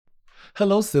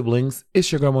Hello, siblings.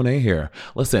 It's your girl Monet here.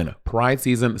 Listen, Pride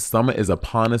season, summer is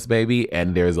upon us, baby,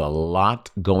 and there's a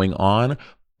lot going on.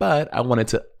 But I wanted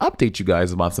to update you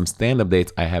guys about some stand-up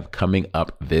dates I have coming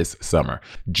up this summer.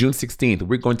 June 16th,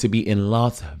 we're going to be in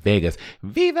Las Vegas.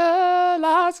 Viva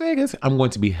Las Vegas! I'm going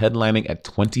to be headlining at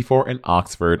 24 in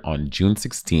Oxford on June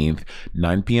 16th,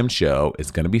 9 p.m. show.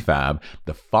 It's going to be fab.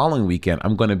 The following weekend,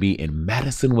 I'm going to be in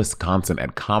Madison, Wisconsin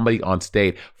at Comedy on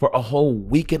State for a whole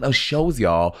weekend of shows,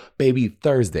 y'all. Baby,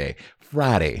 Thursday,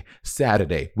 Friday,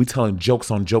 Saturday, we telling jokes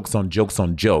on jokes on jokes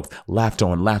on jokes, laughter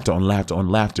on laughter on laughter on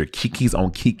laughter, kikis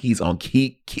on kikis on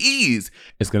kikis.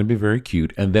 It's going to be very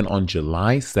cute. And then on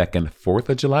July 2nd, 4th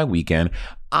of July weekend,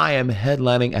 I am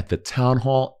headlining at the Town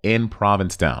Hall in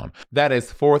Provincetown. That is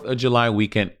 4th of July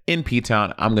weekend in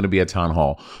P-Town. I'm going to be at Town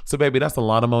Hall. So baby, that's a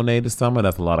lot of Monet this summer.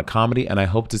 That's a lot of comedy. And I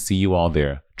hope to see you all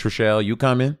there. Trishelle, you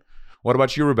coming? What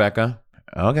about you, Rebecca?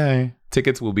 Okay.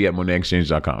 Tickets will be at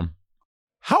MonetExchange.com.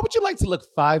 How would you like to look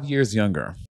 5 years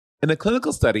younger? In a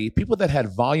clinical study, people that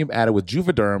had volume added with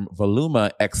Juvederm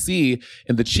Voluma XC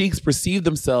in the cheeks perceived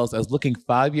themselves as looking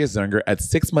 5 years younger at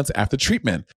 6 months after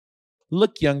treatment.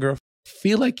 Look younger,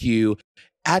 feel like you,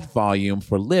 add volume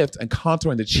for lift and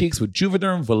contour in the cheeks with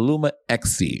Juvederm Voluma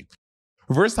XC.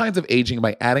 Reverse signs of aging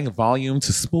by adding volume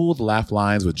to smooth laugh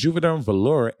lines with Juvederm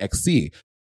Volure XC.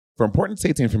 For important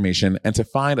safety information and to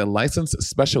find a licensed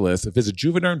specialist, visit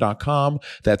juvederm.com.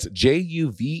 That's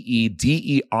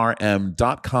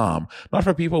JUVEDERM.com. Not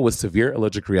for people with severe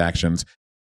allergic reactions,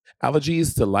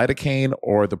 allergies to lidocaine,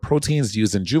 or the proteins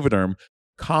used in Juvederm.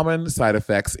 Common side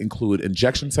effects include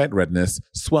injection site redness,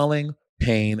 swelling,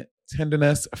 pain,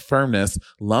 tenderness, firmness,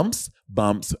 lumps,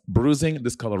 bumps, bruising,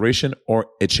 discoloration, or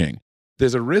itching.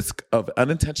 There's a risk of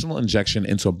unintentional injection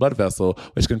into a blood vessel,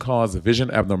 which can cause vision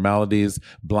abnormalities,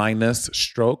 blindness,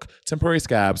 stroke, temporary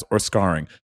scabs, or scarring.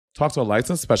 Talk to a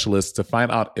licensed specialist to find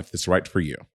out if it's right for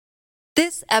you.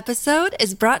 This episode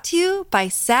is brought to you by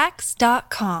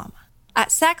Sax.com.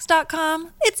 At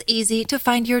Sax.com, it's easy to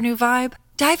find your new vibe.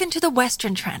 Dive into the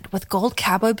Western trend with gold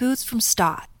cowboy boots from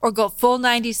Stott, or go full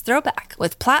 90s throwback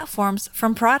with platforms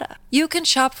from Prada. You can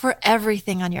shop for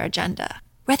everything on your agenda.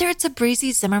 Whether it's a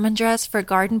breezy Zimmermann dress for a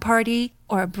garden party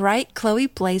or a bright Chloe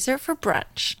blazer for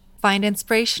brunch, find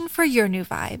inspiration for your new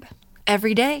vibe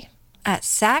every day at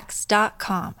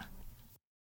Sax.com.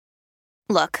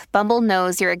 Look, Bumble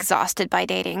knows you're exhausted by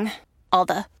dating. All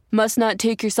the must not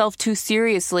take yourself too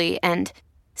seriously and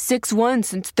 6'1"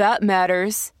 since that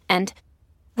matters. And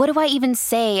what do I even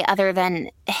say other than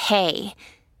hey?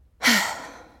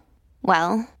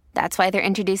 Well, that's why they're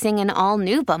introducing an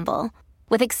all-new Bumble.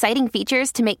 With exciting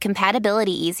features to make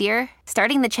compatibility easier,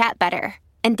 starting the chat better,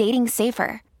 and dating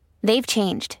safer. They've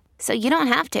changed, so you don't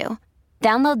have to.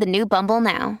 Download the new Bumble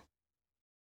now.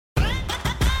 You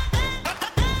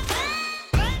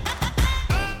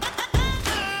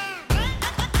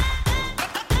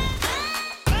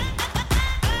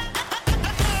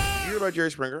hear about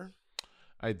Jerry Springer?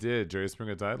 I did. Jerry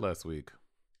Springer died last week.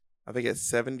 I think at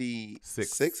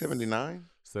 76, 79?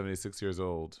 76 years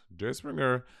old. Jerry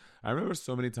Springer, I remember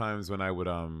so many times when I would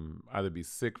either be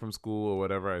sick from school or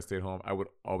whatever, I stayed home, I would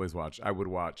always watch. I would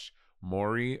watch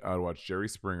Maury, I would watch Jerry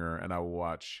Springer, and I would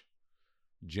watch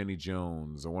Jenny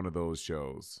Jones or one of those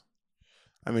shows.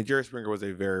 I mean, Jerry Springer was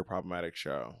a very problematic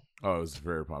show. Oh, it was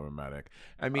very problematic.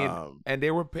 I mean, and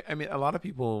they were, I mean, a lot of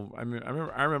people, I mean,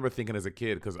 I remember thinking as a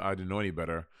kid, because I didn't know any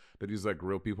better, that these like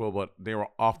real people, but they were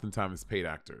oftentimes paid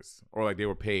actors, or like they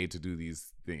were paid to do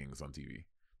these things on TV.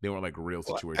 They weren't like real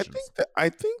situations. I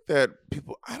think that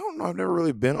people, I don't know, I've never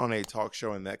really been on a talk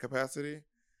show in that capacity.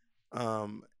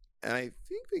 And I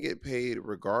think they get paid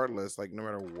regardless, like no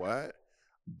matter what.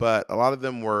 But a lot of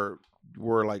them were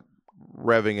like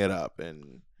revving it up,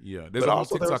 and yeah, there's a whole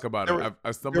TikTok about it.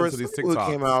 I stumbled into these TikToks.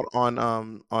 Who came out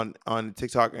on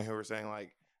TikTok and who were saying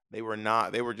like they were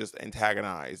just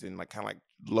antagonized and like kind of like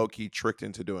low key tricked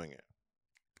into doing it.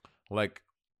 Like,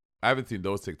 I haven't seen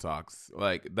those TikToks.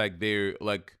 Like they're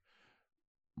like,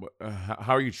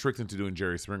 how are you tricked into doing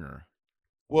Jerry Springer?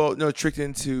 Well, no, tricked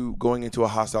into going into a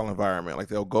hostile environment. Like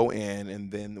they'll go in,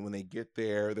 and then when they get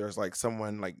there, there's like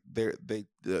someone like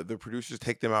the producers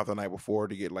take them out the night before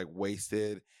to get like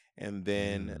wasted, and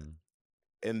then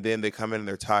they come in and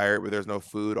they're tired, but there's no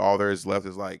food. All there is left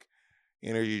is like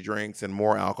energy drinks and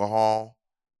more alcohol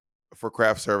for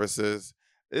craft services.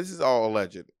 This is all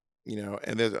alleged,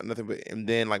 and there's nothing but, and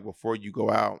then like before you go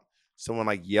out, someone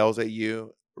like yells at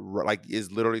you, like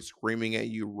is literally screaming at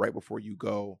you right before you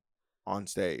go on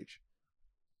stage.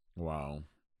 Wow.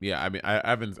 Yeah, I mean,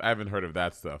 I haven't heard of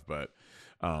that stuff, but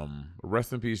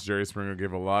rest in peace, Jerry Springer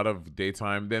gave a lot of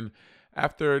daytime. Then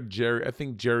after Jerry, I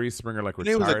think Jerry Springer like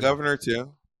retired. He was a governor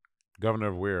too. Governor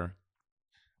of where?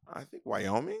 I think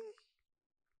Wyoming.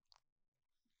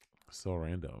 So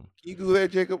random. Can you Google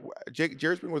that, Jacob?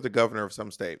 Jerry Springer was the governor of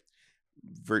some state.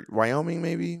 Wyoming,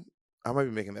 maybe. I might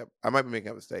be making up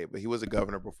a state, but he was a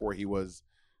governor before he was.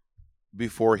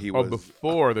 Before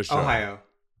the show. Ohio.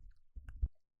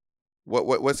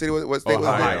 What city was what state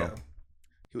Ohio.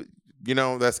 was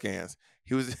that? That's scans.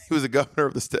 He was a governor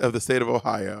of the state of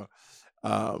Ohio.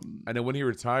 And then when he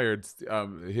retired,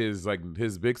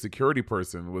 his big security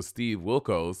person was Steve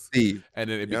Wilkos. And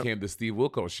then it became the Steve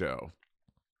Wilkos show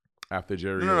after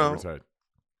Jerry retired.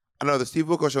 I know the Steve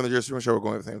Wilkos show and the Jerry Springer show were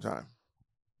going at the same time.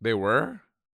 They were?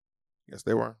 Yes,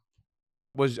 they were.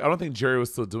 I don't think Jerry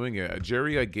was still doing it.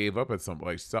 Jerry gave up at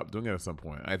stopped doing it at some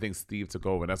point. I think Steve took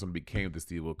over, and that's when it became the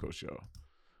Steve Wilkos show.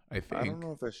 I don't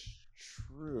know if that's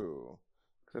true.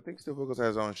 Because I think Steve Wilkos has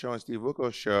his own show, and Steve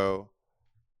Wilkos' show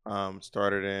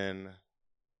started in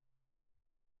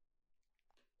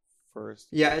first.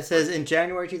 Yeah, it says in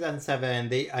January 2007,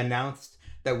 they announced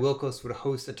that Wilkos would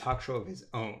host a talk show of his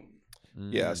own.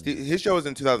 Yeah, his show was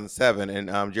in 2007,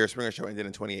 and Jerry Springer's show ended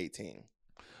in 2018.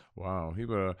 Wow,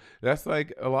 that's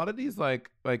like a lot of these there's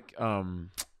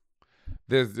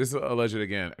this is alleged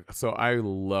again. So I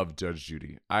love Judge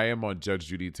Judy. I am on Judge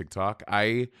Judy TikTok.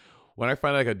 When I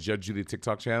find a Judge Judy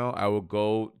TikTok channel, I will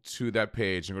go to that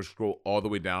page and go scroll all the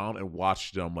way down and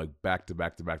watch them back to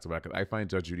back to back to back. I find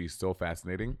Judge Judy so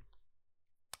fascinating.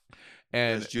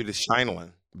 And Judge Judy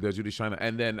Shineland. The Judy Shineland.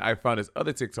 And then I found this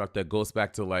other TikTok that goes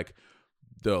back to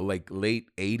the late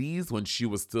 80s when she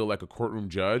was still a courtroom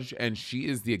judge, and she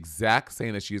is the exact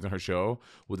same that she is in her show,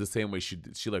 with the same way she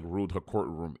ruled her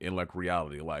courtroom in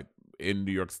reality, in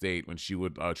New York State when she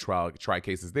would try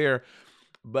cases there.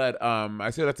 But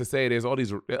I say that to say there's all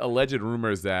these alleged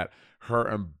rumors that her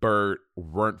and Bert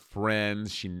weren't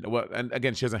friends. And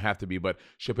again, she doesn't have to be, but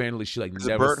she apparently Is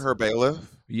never. Bert her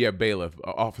bailiff? Yeah, bailiff,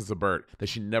 Officer Bert. That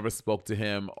she never spoke to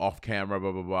him off camera,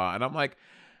 blah blah blah. And I'm like,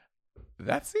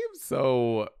 that seems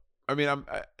so. I mean,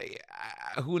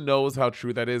 who knows how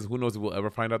true that is? Who knows if we'll ever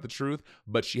find out the truth?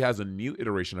 But she has a new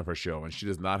iteration of her show, and she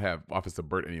does not have Officer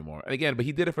Bert anymore. And again, but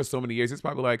he did it for so many years. He's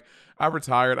probably I've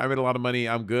retired. I made a lot of money.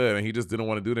 I'm good. And he just didn't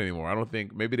want to do it anymore. I don't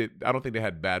think they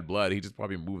had bad blood. He just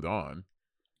probably moved on.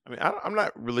 I mean, I'm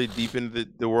not really deep into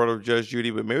the world of Judge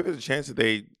Judy, but maybe there's a chance that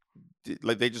they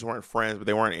just weren't friends, but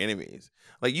they weren't enemies.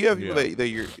 You have people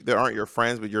that aren't your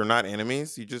friends, but you're not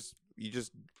enemies. You just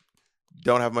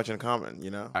don't have much in common,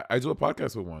 I do a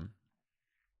podcast with one.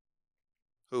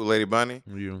 Who, Lady Bunny?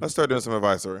 You. Let's start doing some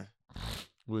advisory.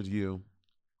 With you.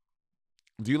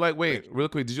 Do you wait, real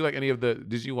quick, did you like any of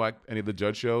the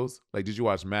judge shows? Did you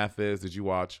watch Mathis? Did you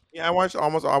watch? Yeah, I watched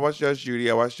Judge Judy.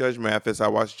 I watched Judge Mathis. I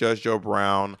watched Judge Joe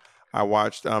Brown. I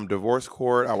watched Divorce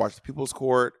Court. I watched the People's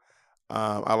Court.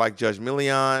 I like Judge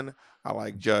Millian. I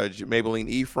like Judge Maybelline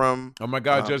Ephraim. Oh my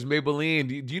God, Judge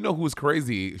Maybelline! Do you know who's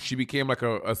crazy? She became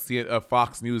a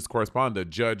Fox News correspondent.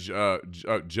 Judge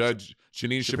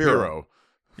Janine Shapiro.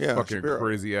 Yeah, fucking Shapiro.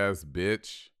 Crazy ass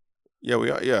bitch. Yeah,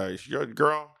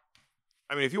 girl.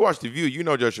 I mean, if you watch The View, you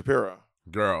know Judge Shapiro.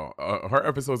 Girl, her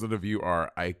episodes of The View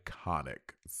are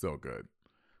iconic. So good.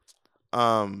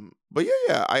 But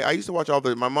yeah. I used to watch all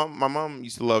the. My mom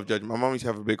used to love Judge. My mom used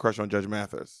to have a big crush on Judge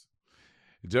Mathis.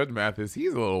 Judge Mathis,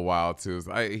 he's a little wild too.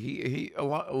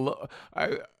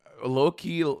 Low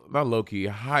key, not low key,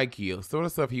 high key. Some of the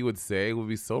stuff he would say would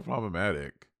be so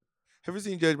problematic. Have you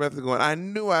seen Judge Mathis going, I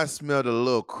knew I smelled a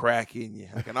little crack in you.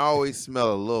 I can always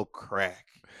smell a little crack.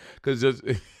 Because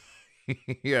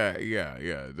yeah,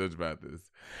 Judge Mathis.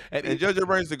 And Judge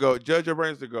O'Brien's to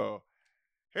go,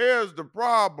 here's the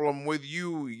problem with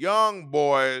you young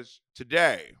boys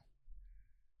today.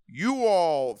 You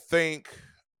all think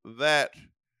that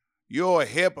you're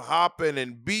hip hopping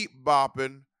and beat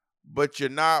bopping, but you're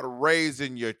not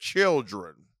raising your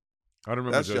children. I don't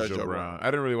remember Judge Joe Brown. I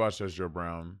didn't really watch Judge Joe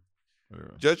Brown.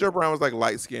 Judge Joe Brown was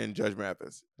light-skinned Judge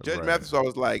Mathis. Judge Mathis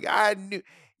was I knew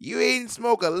you ain't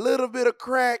smoke a little bit of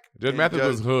crack. Judge Mathis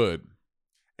was hood.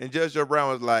 And Judge Joe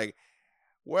Brown was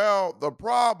well, the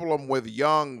problem with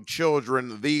young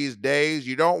children these days,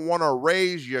 you don't want to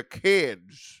raise your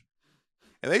kids.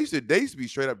 And they used to be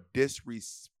straight up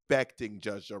disrespecting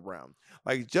Judge Joe Brown.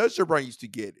 Judge Joe Brown used to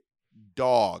get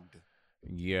dogged.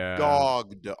 Yeah.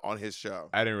 Dogged on his show.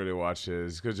 I didn't really watch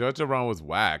his because Judge Joe Brown was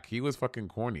whack. He was fucking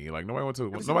corny.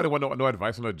 Nobody wanted no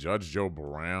advice on a Judge Joe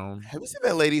Brown. Have you seen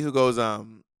that lady who goes, what are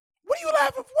you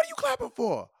laughing for? What are you clapping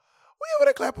for? What are you over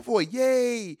there clapping for?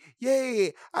 Yay,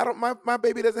 yay. My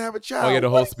baby doesn't have a child. Oh yeah, the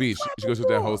whole speech. She goes through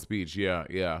that whole speech. Yeah.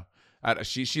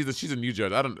 She's a new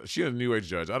judge. She's a new age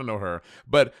judge. I don't know her,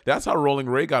 but that's how Rolling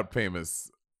Ray got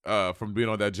famous. from being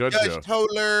on that Judge Judge show.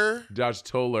 Toller, Judge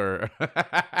Toller.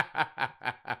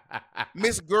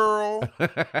 Miss Girl,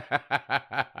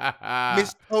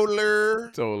 Miss Toller.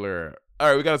 Toller. All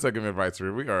right, we got a second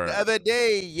advisory. We are The other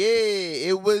day, yeah,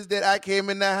 it was that I came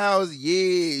in the house.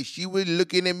 Yeah, she was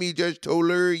looking at me, Judge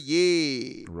Toller.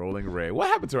 Yeah, Rolling Ray. What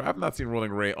happened to her? I've not seen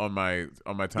Rolling Ray on my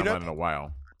timeline in a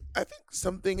while. I think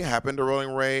something happened to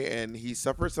Rolling Ray, and he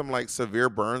suffered some like severe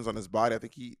burns on his body. I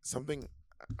think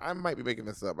I might be making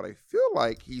this up, but I feel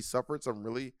like he suffered some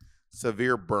really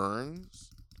severe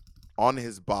burns on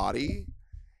his body,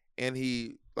 and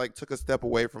he like took a step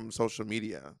away from social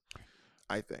media,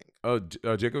 I think. Oh,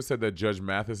 Jacob said that Judge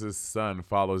Mathis's son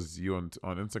follows you on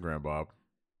Instagram, Bob.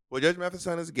 Well, Judge Mathis's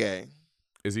son is gay.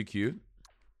 Is he cute?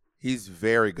 He's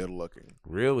very good looking.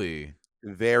 Really?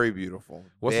 Very beautiful.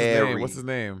 What's his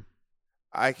name?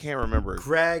 I can't remember.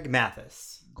 Greg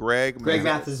Mathis. Greg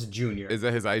Mathis Jr. Is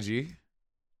that his IG?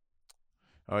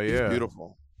 Oh, yeah. He's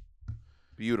beautiful.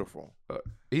 Beautiful.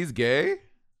 He's gay?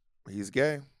 He's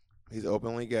gay. He's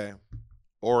openly gay.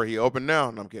 Or he open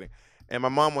now. No, I'm kidding. And my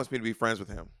mom wants me to be friends with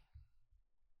him.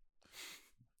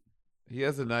 He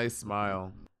has a nice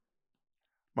smile.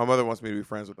 My mother wants me to be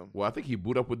friends with him. Well, I think he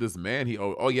booed up with this man. He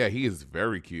is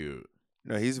very cute.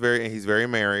 No, he's very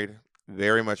married.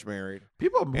 Very much married.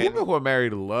 Women who are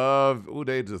married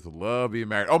they just love being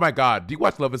married. Oh my God. Do you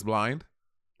watch Love is Blind?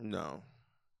 No.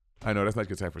 I know that's not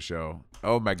your type of show.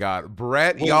 Oh my God.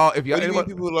 Brett, y'all, if y'all what do you mean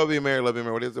people who love being married, what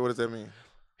does that mean?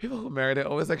 People who married, they're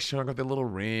always like showing off their little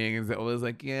rings. They're always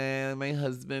like, yeah, my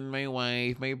husband, my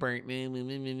wife, my partner.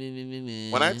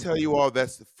 When I tell you all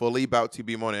that's fully about to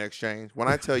be Monet Exchange, when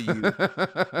I tell you,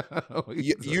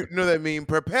 you know that mean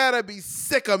prepare to be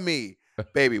sick of me.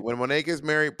 Baby, when Monet gets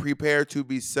married, prepare to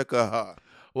be sick of her.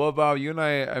 Well, Bob, you and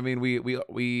I mean,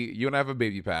 you and I have a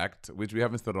baby pact, which we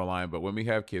haven't stood online, but when we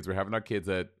have kids, we're having our kids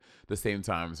at the same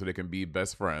time so they can be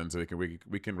best friends, so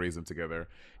we can raise them together.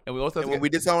 And we also when we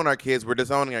disown our kids, we're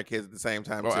disowning our kids at the same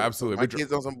time. Oh, too. absolutely. So my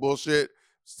kids on some bullshit.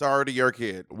 Sorry to your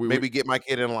kid. Maybe get my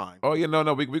kid in line. Oh, yeah, no,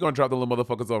 we're going to drop the little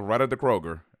motherfuckers off right at the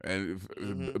Kroger.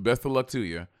 And best of luck to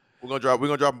you. We're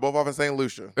gonna drop them both off in St.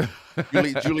 Lucia.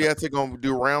 Juliet's gonna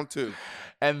do round 2.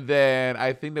 And then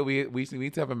I think that we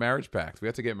need to have a marriage pact. We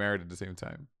have to get married at the same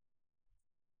time.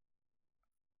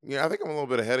 Yeah, I think I'm a little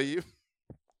bit ahead of you.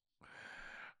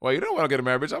 Well, you don't want to get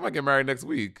married, bitch. I might get married next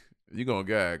week. You gonna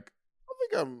gag? I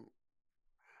think I'm.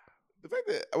 The fact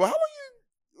that how long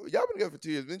y'all been together for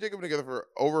 2 years? Me and Jacob been together for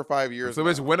over 5 years. So,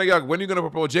 bitch, when are you gonna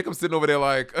propose? Jacob's sitting over there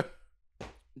like.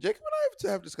 Jacob and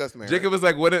I have discussed marriage. Jacob was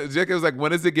like,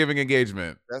 when is it giving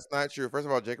engagement? That's not true. First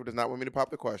of all, Jacob does not want me to pop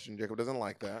the question. Jacob doesn't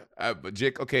like that. But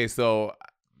so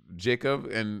Jacob,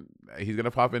 and he's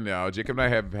gonna pop in now. Jacob and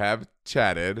I have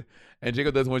chatted, and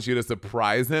Jacob doesn't want you to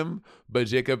surprise him. But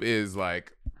Jacob is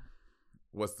like,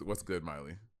 what's good,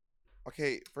 Miley?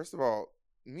 Okay, first of all,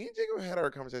 me and Jacob had our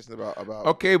conversations about.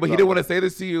 Okay, but he didn't want to say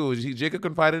this to you. Jacob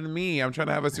confided in me. I'm trying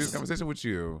to have a serious conversation with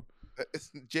you.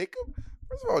 Jacob.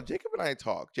 First of all, Jacob and I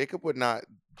talk. Jacob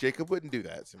wouldn't do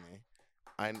that to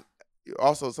me.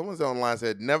 Also, someone's online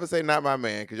said, never say not my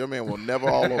man, because your man will never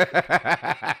all over.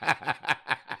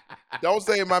 Don't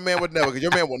say my man would never, because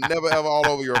your man will never ever all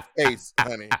over your face,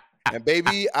 honey. And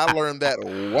baby, I learned that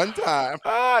one time.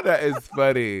 That is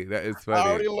funny. I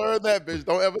already learned that, bitch.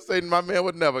 Don't ever say my man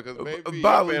would never, because baby,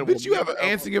 bitch, you have an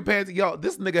answer in your pants. Y'all,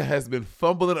 this nigga has been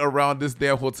fumbling around this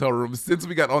damn hotel room since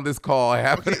we got on this call.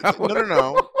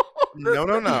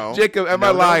 No. Jacob, am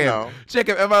I lying? No.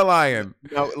 Jacob, am I lying?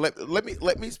 No,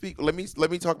 let me speak. Let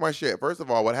me talk my shit. First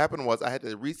of all, what happened was I had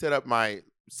to reset up my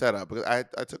setup because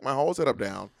I took my whole setup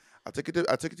down. I took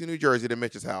it to New Jersey to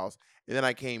Mitch's house, and then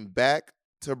I came back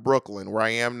to Brooklyn where I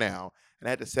am now, and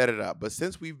I had to set it up. But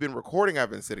since we've been recording,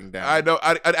 I've been sitting down. I know.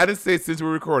 I didn't say since we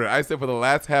recorded. I said for the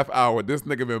last half hour, this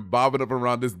nigga been bobbing up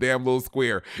around this damn little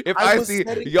square. If I see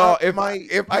this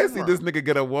nigga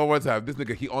get up one more time, this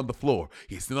nigga, he on the floor.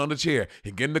 He's sitting on the chair.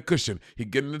 He getting the cushion. He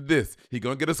getting the this. He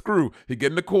gonna get a screw. He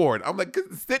getting the cord. I'm like,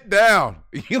 sit down.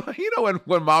 You know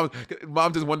when mom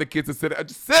just want the kids to sit down.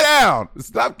 Just sit down.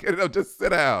 Stop getting up. Just sit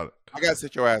down. I gotta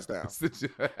sit your ass down.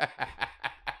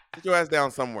 Sit your ass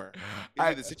down somewhere.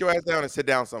 Sit your ass down and sit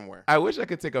down somewhere. I wish I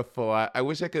could take a full. I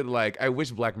wish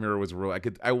Black Mirror was real.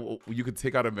 You could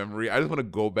take out a memory. I just want to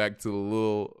go back to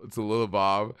little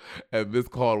Bob, and Miss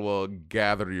Caldwell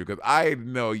gather you because I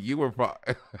know you were.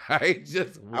 I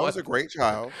was a great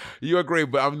child. You were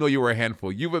great, but I know you were a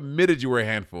handful. You've admitted you were a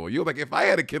handful. You were like, if I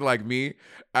had a kid like me,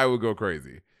 I would go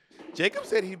crazy. Jacob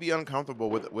said he'd be uncomfortable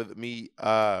with me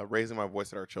raising my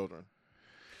voice at our children.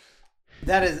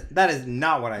 That is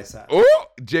not what I said. Oh,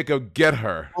 Jacob, get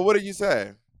her. Well, what did you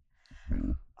say?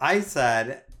 I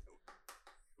said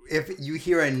if you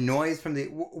hear a noise from the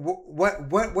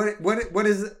what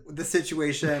is the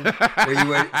situation where you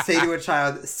would say to a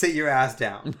child, sit your ass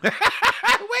down?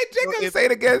 Wait, Jacob, say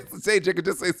it again. Say it, Jacob.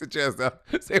 Just say sit your ass down.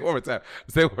 Say it one more time.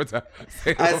 Say it one more time.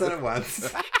 I said it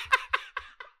once.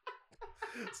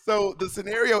 So the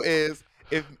scenario is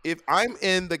if I'm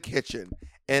in the kitchen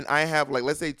and I have, like,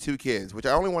 let's say 2 kids, which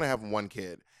I only want to have 1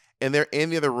 kid, and they're in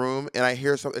the other room, and I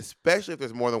hear something, especially if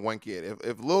there's more than 1 kid.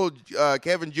 If little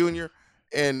Kevin Jr.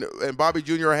 and Bobby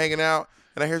Jr. are hanging out,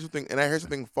 and I hear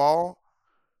something fall,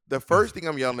 the first thing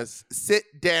I'm yelling is,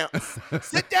 sit down.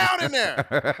 Sit down in there.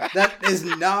 That is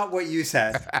not what you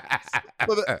said.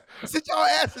 Sit your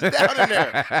asses down in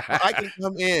there. I can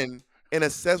come in and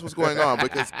assess what's going on,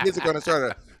 because kids are going to try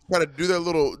to do their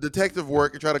little detective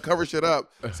work and try to cover shit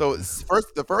up. So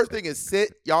the first thing is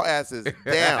sit y'all asses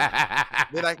down.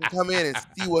 Then I can come in and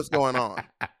see what's going on.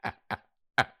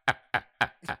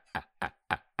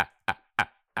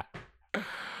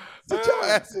 Sit y'all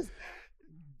asses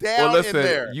down in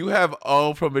there. You have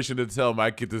all permission to tell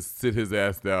my kid to sit his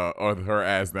ass down or her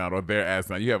ass down or their ass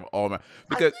down. You have all my...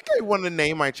 Because I think I want to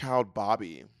name my child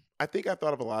Bobby. I think I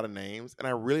thought of a lot of names, and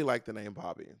I really like the name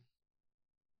Bobby.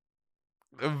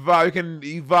 Bob, you can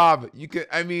evolve. You can.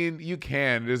 I mean, you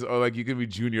can. Just, or like you can be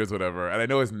juniors, whatever. And I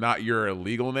know it's not your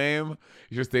legal name,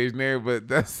 it's your stage name, but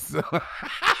that's.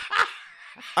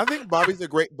 I think Bobby's a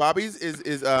great. Bobby's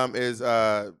is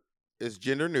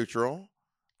gender neutral.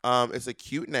 It's a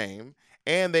cute name,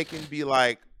 and they can be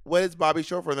like, "What is Bobby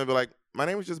short for?" And they'll be like, "My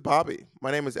name is just Bobby.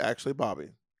 My name is actually Bobby."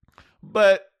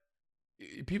 But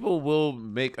people will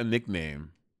make a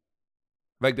nickname.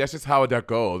 Like, that's just how that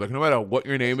goes. Like, no matter what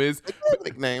your name is.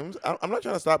 Nicknames. I'm not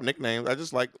trying to stop nicknames. I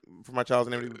just like for my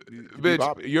child's name to be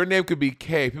Bobby. Your name could be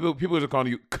K. People are just calling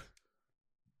you K.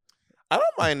 I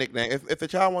don't mind nickname. If the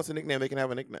child wants a nickname, they can have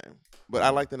a nickname. But I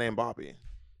like the name Bobby.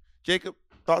 Jacob,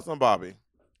 thoughts on Bobby?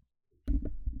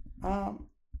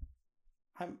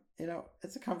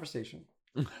 It's a conversation.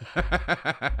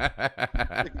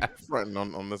 Fronting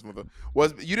on this mother.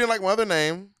 You didn't like my other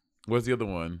name? What's the other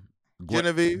one?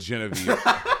 Genevieve.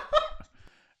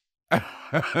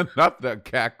 Not the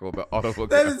cackle, the audible.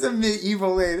 That is a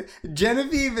medieval lady.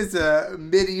 Genevieve is a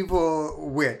medieval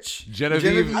witch.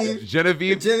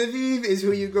 Genevieve is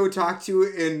who you go talk to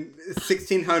in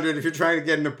 1600 if you're trying to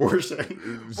get an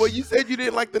abortion. Well, you said you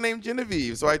didn't like the name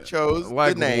Genevieve, so I chose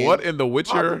the name. What in The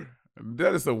Witcher?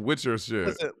 That is some Witcher shit.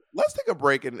 Listen, let's take a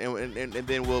break and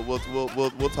then we'll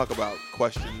talk about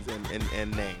questions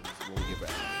and names when we get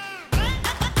back.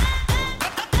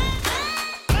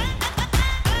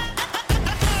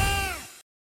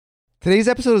 Today's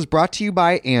episode is brought to you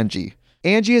by Angie.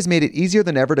 Angie has made it easier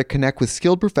than ever to connect with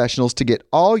skilled professionals to get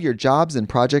all your jobs and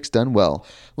projects done well.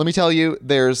 Let me tell you,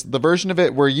 there's the version of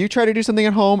it where you try to do something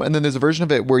at home, and then there's a version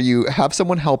of it where you have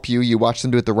someone help you, you watch them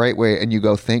do it the right way, and you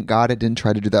go, thank God I didn't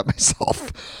try to do that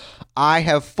myself. I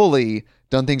have fully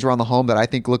done things around the home that I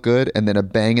think look good, and then a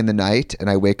bang in the night, and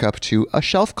I wake up to a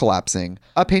shelf collapsing,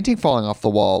 a painting falling off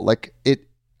the wall.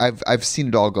 I've seen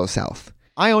it all go south.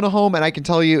 I own a home, and I can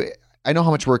tell you, I know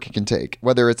how much work it can take.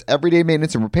 Whether it's everyday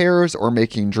maintenance and repairs or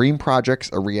making dream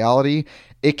projects a reality,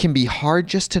 it can be hard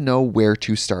just to know where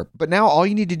to start. But now all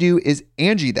you need to do is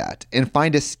Angie that and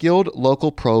find a skilled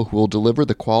local pro who will deliver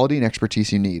the quality and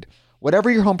expertise you need.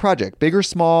 Whatever your home project, big or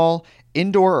small,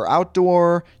 indoor or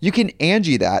outdoor, you can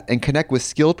Angie that and connect with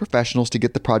skilled professionals to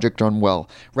get the project done well.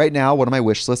 Right now, one of my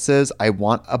wish lists is I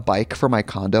want a bike for my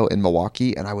condo in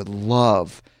Milwaukee, and I would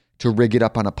love to rig it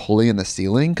up on a pulley in the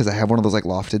ceiling because I have one of those like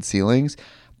lofted ceilings,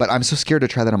 but I'm so scared to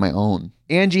try that on my own.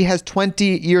 Angie has 20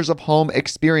 years of home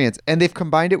experience, and they've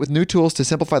combined it with new tools to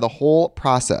simplify the whole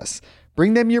process.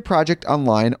 Bring them your project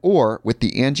online or with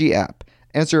the Angie app.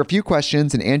 Answer a few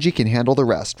questions and Angie can handle the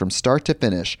rest from start to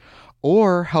finish,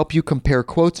 or help you compare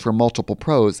quotes from multiple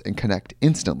pros and connect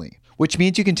instantly, which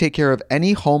means you can take care of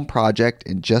any home project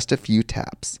in just a few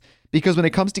taps. Because when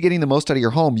it comes to getting the most out of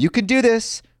your home, you can do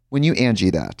this when you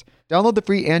Angie that. Download the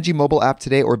free Angie mobile app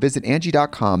today or visit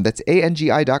Angie.com. That's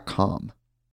ANGI.com.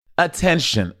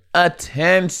 Attention. Do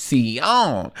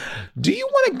you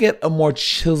want to get a more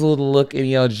chiseled look in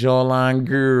your jawline,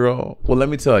 girl? Well, let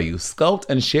me tell you, sculpt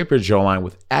and shape your jawline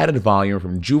with added volume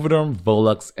from Juvederm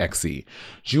Volux XC.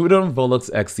 Juvederm Volux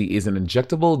XC is an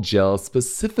injectable gel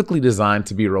specifically designed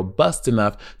to be robust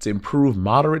enough to improve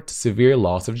moderate to severe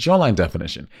loss of jawline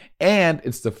definition. And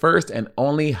it's the first and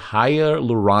only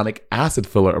hyaluronic acid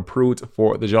filler approved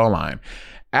for the jawline.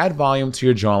 Add volume to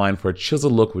your jawline for a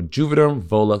chiseled look with Juvederm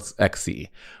Volux XC.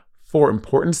 For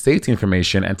important safety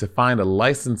information and to find a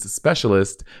licensed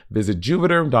specialist, visit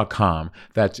juvederm.com.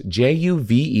 That's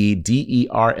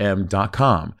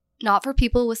JUVEDERM.com. Not for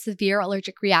people with severe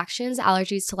allergic reactions,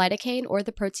 allergies to lidocaine, or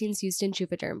the proteins used in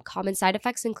Juvederm. Common side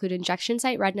effects include injection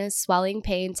site redness, swelling,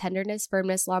 pain, tenderness,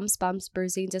 firmness, lumps, bumps,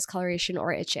 bruising, discoloration,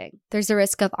 or itching. There's a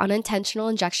risk of unintentional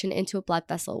injection into a blood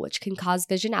vessel, which can cause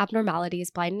vision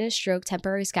abnormalities, blindness, stroke,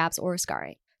 temporary scabs, or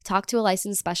scarring. Talk to a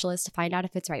licensed specialist to find out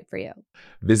if it's right for you.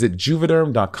 Visit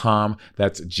Juvederm.com.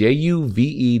 That's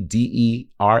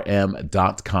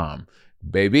JUVEDERM.com.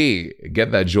 Baby,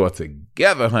 get that jaw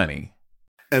together, honey.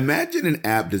 Imagine an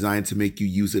app designed to make you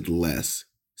use it less.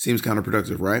 Seems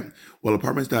counterproductive, right? Well,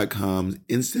 Apartments.com's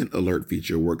instant alert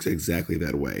feature works exactly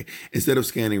that way. Instead of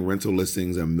scanning rental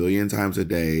listings a million times a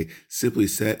day, simply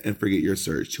set and forget your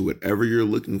search to whatever you're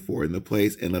looking for in the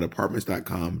place and let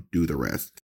Apartments.com do the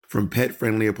rest. From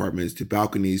pet-friendly apartments to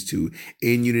balconies to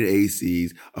in-unit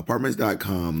ACs,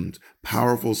 Apartments.com's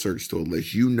powerful search tool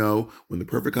lets you know when the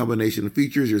perfect combination of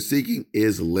features you're seeking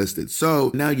is listed. So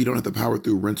now you don't have to power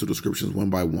through rental descriptions one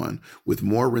by one. With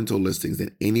more rental listings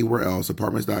than anywhere else,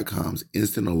 Apartments.com's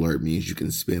instant alert means you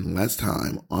can spend less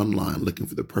time online looking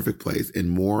for the perfect place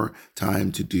and more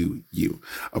time to do you.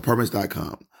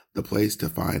 Apartments.com, the place to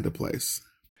find a place.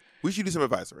 We should do some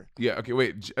advisory. Yeah, okay,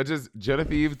 wait. Just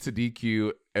Genevieve to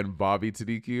DQ and Bobby to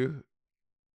DQ?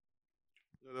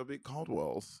 They'll be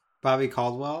Caldwell's. Bobby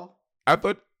Caldwell? I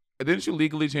thought, didn't you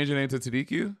legally change your name to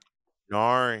DQ?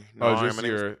 No. Just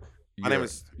my name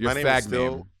is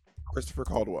still Christopher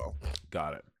Caldwell.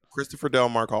 Got it. Christopher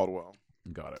Delmar Caldwell.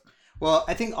 Got it. Well,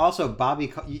 I think also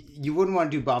Bobby, you wouldn't want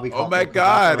to do Bobby Caldwell. Oh my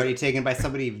God. Already taken by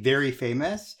somebody very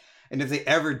famous. And if they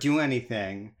ever do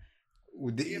anything,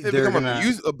 if they become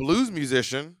a blues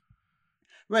musician.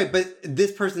 Right, but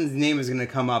this person's name is going to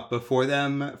come up before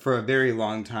them for a very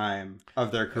long time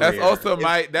of their career.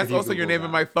 That's also your name in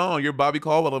my phone. You're Bobby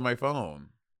Caldwell on my phone.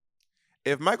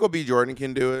 If Michael B. Jordan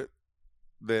can do it,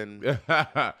 then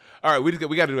all right, we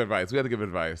got to do advice. We got to give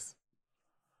advice.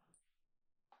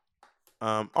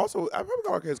 Also, I probably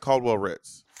call his Caldwell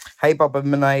Ritz. Hey, Bob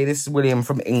and Monet, this is William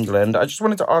from England. I just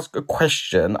wanted to ask a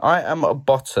question. I am a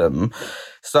bottom.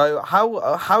 So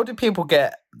how do people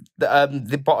get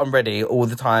the bottom ready all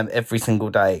the time, every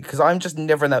single day? Because I'm just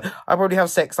never in that. I probably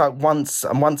have sex like once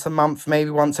a month,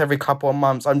 maybe once every couple of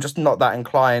months. I'm just not that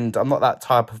inclined. I'm not that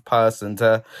type of person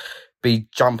to be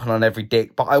jumping on every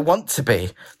dick, but I want to be.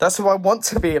 That's who I want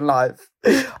to be in life.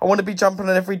 I want to be jumping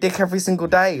on every dick every single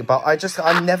day, but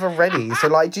I'm never ready. So,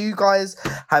 like, do you guys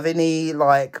have any,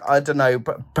 like, I don't know,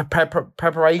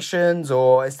 preparations,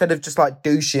 or instead of just, like,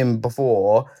 douching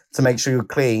before to make sure you're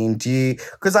clean,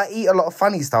 because I eat a lot of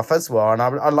funny stuff as well, and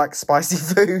I like spicy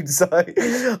food, so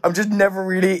I'm just never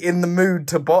really in the mood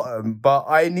to bottom, but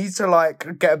I need to,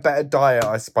 like, get a better diet,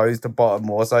 I suppose, to bottom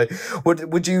more. So,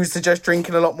 would you suggest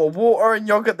drinking a lot more water and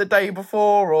yogurt the day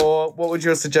before, or what would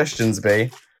your suggestions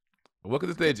be? Welcome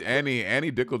to the stage,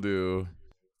 Annie Dickledoo.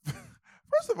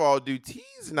 First of all, do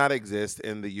teas not exist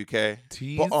in the UK?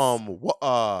 Teas?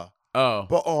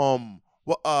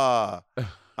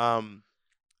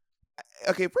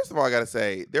 Okay, first of all, I gotta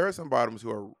say, there are some bottoms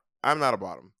who are, I'm not a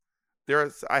bottom.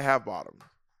 I have bottoms.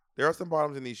 There are some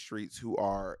bottoms in these streets who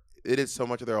are, it is so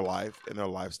much of their life and their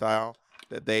lifestyle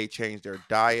that they change their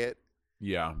diet.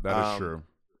 Yeah, that is true.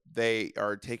 They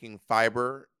are taking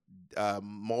fiber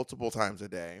multiple times a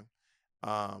day.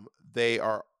 They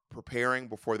are preparing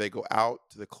before they go out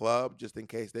to the club just in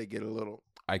case they get a little.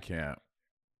 I can't.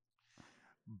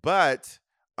 But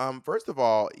first of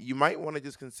all, you might want to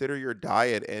just consider your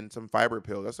diet and some fiber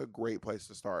pills. That's a great place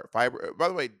to start. Fiber. By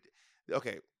the way,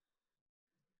 okay.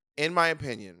 In my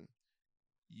opinion,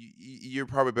 you're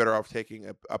probably better off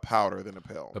taking a powder than a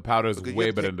pill. The powder is way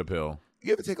better than the pill.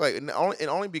 You have to take and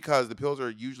only because the pills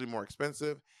are usually more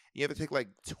expensive. You have to take like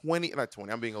 20, not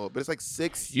 20, I'm being a little, but it's like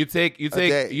 6. You have to take 12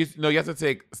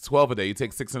 a day. You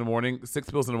take 6 in the morning, 6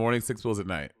 pills in the morning, 6 pills at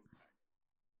night.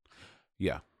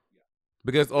 Yeah.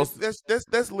 Because also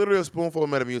that's literally a spoonful of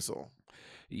Metamucil.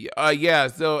 Yeah.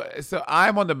 So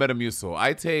I'm on the Metamucil.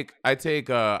 I take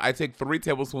 3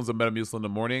 tablespoons of Metamucil in the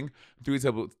morning, 3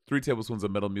 tablespoons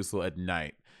of Metamucil at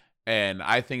night. And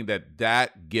I think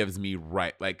that gives me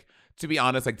like, to be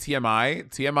honest, like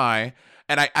TMI,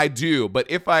 and I do, but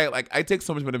if I take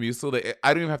so much Metamucil that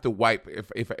I don't even have to wipe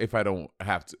if I don't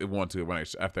want to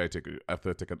after I take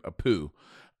a poo,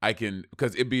 I can,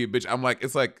 because it'd be a bitch. I'm like,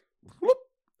 it's like, whoop,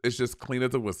 it's just clean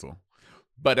as a whistle.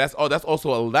 But that's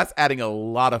adding a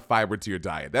lot of fiber to your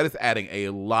diet. That is adding a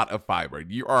lot of fiber.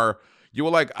 You were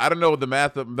like, I don't know the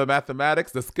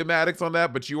mathematics, the schematics on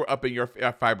that, but you were upping your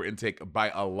fiber intake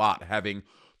by a lot, having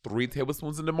 3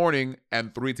 tablespoons in the morning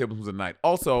and 3 tablespoons at night.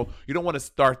 Also, you don't want to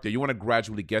start there. You want to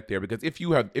gradually get there, because if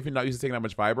you're not used to taking that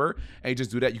much fiber and you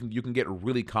just do that, you can get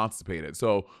really constipated.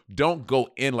 So don't go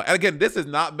in like. And again, this is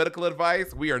not medical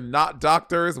advice. We are not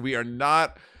doctors. We are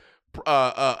not.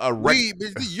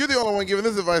 Bitch, you're the only one giving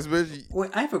this advice, bitch.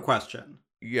 Wait, I have a question.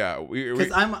 Yeah,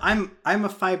 Because I'm a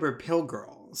fiber pill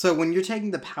girl. So when you're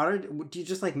taking the powder, do you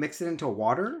just like mix it into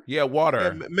water? Yeah,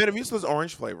 water. Yeah, Metamucil is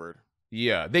orange flavored.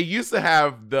 Yeah, they used to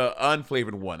have the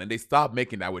unflavored one, and they stopped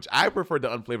making that, which I prefer the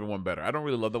unflavored one better. I don't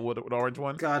really love the orange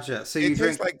one. Gotcha. So It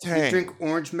tastes like Tang. you drink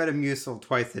orange Metamucil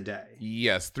twice a day.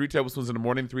 Yes, 3 tablespoons in the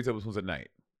morning, 3 tablespoons at night.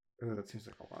 Oh, that seems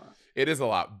like a lot. It is a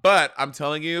lot, but I'm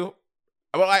telling you,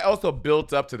 well, I also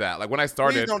built up to that. Like when I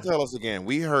started. Please don't tell us again.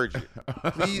 We heard you.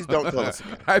 Please don't tell us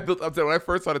again. I built up to when I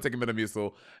first started taking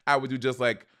Metamucil, I would do just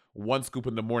like 1 scoop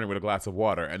in the morning with a glass of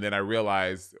water, and then I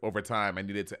realized over time I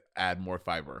needed to add more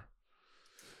fiber.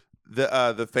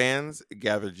 The fans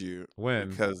gathered you When?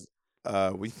 because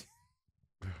we.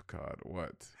 Oh God,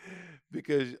 what?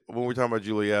 Because when we're talking about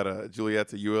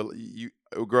Julieta, you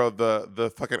girl,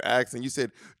 the fucking accent. You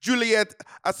said Juliet.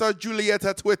 I saw Juliet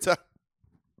at Twitter.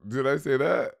 Did I say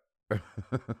that?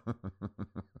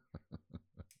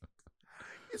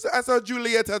 You said, I saw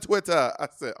Juliet at Twitter. I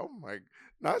said, oh my,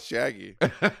 not Shaggy,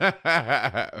 not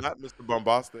Mr.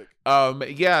 Bombastic.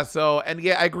 Yeah. So, and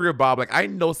yeah, I agree with Bob. Like, I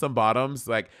know some bottoms.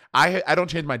 Like, I don't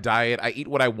change my diet. I eat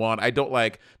what I want. I don't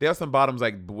like. There are some bottoms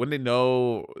like when they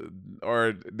know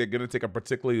or they're gonna take a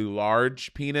particularly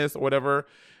large penis or whatever.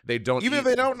 They don't. Even if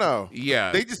they don't know.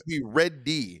 Yeah. They just be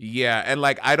ready. Yeah, and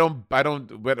like I don't.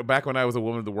 But back when I was a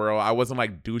woman of the world, I wasn't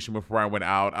like douching before I went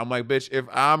out. I'm like, bitch, if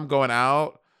I'm going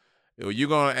out, you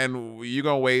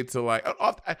gonna wait till like.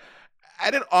 I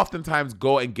didn't oftentimes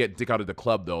go and get dick out of the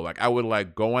club though. Like I would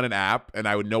like go on an app and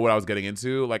I would know what I was getting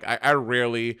into. Like I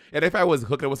rarely, and if I was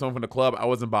hooking up with someone from the club, I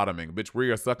wasn't bottoming. Bitch,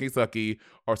 we are sucky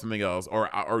or something else. Or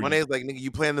one day it's like, nigga, you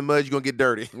play in the mud, you gonna get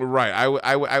dirty. Right.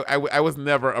 I was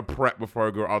never a prep before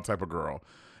a girl, all type of girl.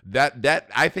 That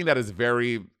I think that is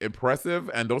very impressive,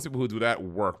 and those people who do that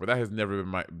work. But that has never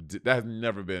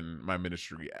been my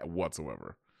ministry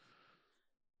whatsoever.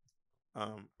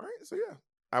 All right, so yeah,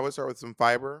 I would start with some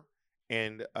fiber.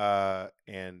 And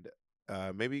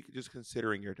maybe just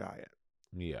considering your diet.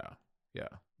 Yeah.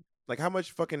 Like how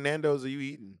much fucking Nando's are you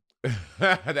eating?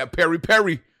 That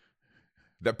peri-peri.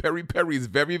 That peri-peri is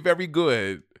very, very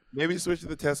good. Maybe switch to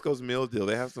the Tesco's meal deal.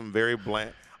 They have some very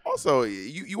bland. Also,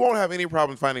 you won't have any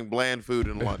problem finding bland food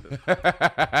in London.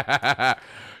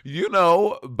 You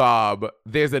know, Bob,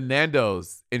 there's a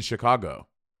Nando's in Chicago.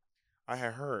 I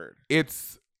had heard.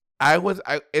 It's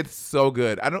so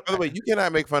good. By the way, you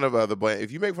cannot make fun of the bland.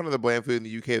 If you make fun of the bland food in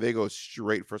the UK, they go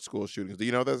straight for school shootings. Do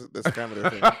you know that's kind of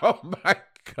their thing? Oh my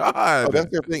God. Oh,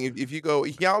 that's their thing. If you go,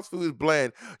 y'all's food is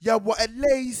bland. Yeah, well, at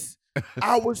least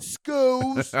our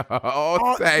schools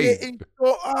aren't getting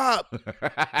shut up.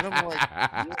 And I'm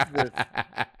like, what is this?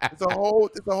 It's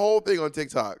a whole thing on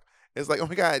TikTok. It's like, oh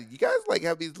my God, you guys like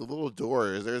have these little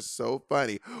doors. They're so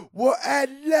funny. Well, at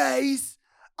least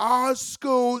our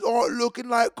schools aren't looking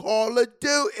like Call of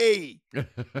Duty.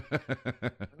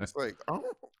 It's like, all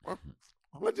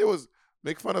I did was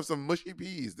make fun of some mushy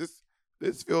peas.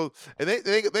 This feels, and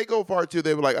they go far too.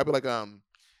 They were like, I'd be like,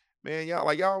 man,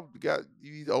 y'all got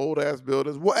these old ass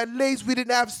buildings. Well, at least we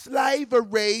didn't have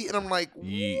slavery. And I'm like,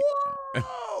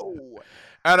 whoa.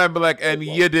 And I'd be like, and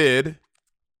you did.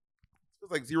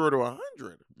 It's like 0 to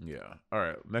 100. Yeah. All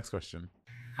right. Next question.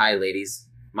 Hi, ladies.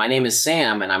 My name is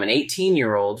Sam, and I'm an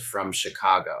 18-year-old from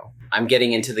Chicago. I'm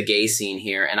getting into the gay scene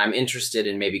here, and I'm interested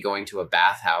in maybe going to a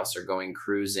bathhouse or going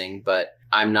cruising, but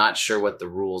I'm not sure what the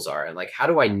rules are. Like, how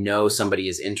do I know somebody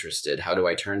is interested? How do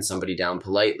I turn somebody down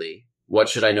politely? What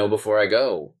should I know before I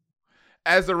go?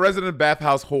 As a resident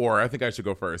bathhouse whore, I think I should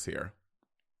go first here.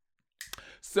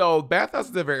 So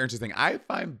bathhouses are very interesting. I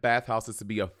find bathhouses to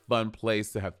be a fun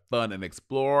place to have fun and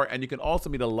explore, and you can also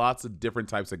meet lots of different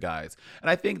types of guys. And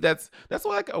I think that's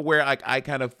like where like I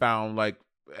kind of found like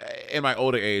in my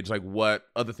older age like what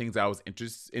other things I was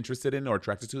interested in or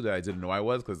attracted to that I didn't know I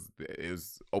was, because it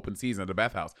was open season at the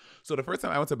bathhouse. So the first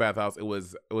time I went to a bathhouse, it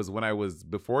was when I was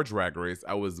before Drag Race.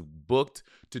 I was booked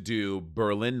to do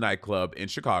Berlin nightclub in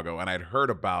Chicago, and I'd heard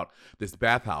about this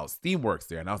bathhouse. Steamworks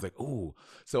there, and I was like, ooh.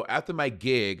 So after my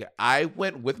gig, I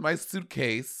went with my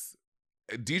suitcase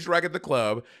D-Drag at the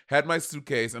club, had my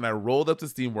suitcase, and I rolled up to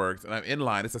Steamworks, and I'm in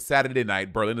line. It's a Saturday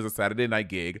night. Berlin is a Saturday night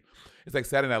gig. It's like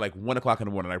Saturday night, like 1 o'clock in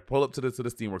the morning. I pull up to the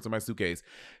Steamworks in my suitcase,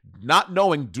 not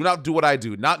knowing, do not do what I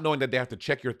do, not knowing that they have to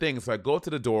check your things. So I go up to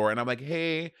the door, and I'm like,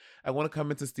 hey, I want to come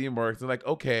into Steamworks. They're like,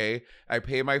 okay. I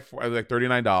pay like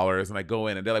 $39, and I go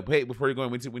in, and they're like, hey, before you go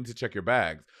in, we need to check your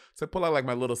bags. So I pull out like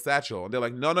my little satchel, and they're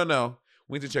like, no.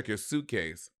 We need to check your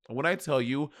suitcase. And when I tell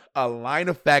you, a line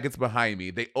of faggots behind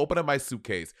me, they open up my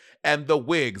suitcase, and the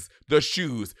wigs, the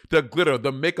shoes, the glitter,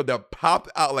 the makeup that popped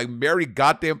out like Mary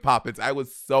goddamn Poppins. I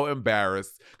was so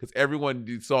embarrassed because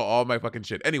everyone saw all my fucking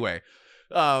shit. Anyway,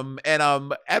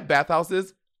 at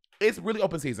Bathhouses, it's really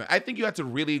open season. I think you have to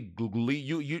really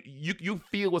you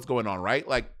feel what's going on, right?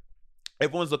 Like,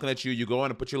 everyone's looking at you. You go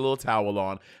in and put your little towel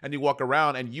on, and you walk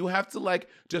around, and you have to like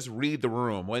just read the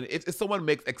room. When if someone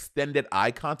makes extended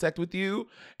eye contact with you,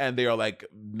 and they are like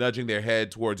nudging their head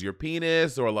towards your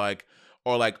penis, or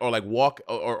walk,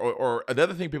 or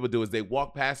another thing people do is they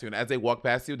walk past you, and as they walk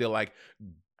past you, they're like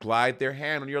glide their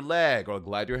hand on your leg, or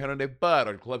glide your hand on their butt,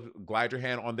 or glide your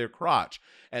hand on their crotch.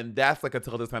 And that's like a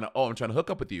telltale sign of, oh, I'm trying to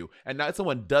hook up with you. And now if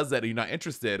someone does that and you're not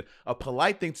interested, a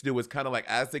polite thing to do is kind of like,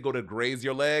 as they go to graze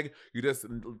your leg, you just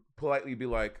politely be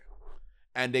like,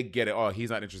 and they get it. Oh, he's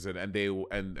not interested, and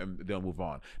they'll move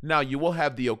on. Now, you will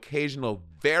have the occasional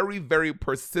very, very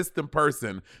persistent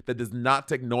person that does not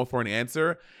take no for an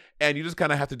answer, and you just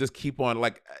kind of have to just keep on,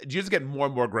 like, you just get more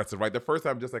and more aggressive, right? The first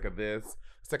time, just like a this.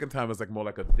 The second time is like more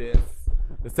like a this.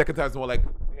 The second time is more like,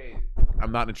 hey,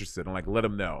 I'm not interested, and like let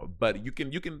them know. But you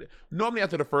can normally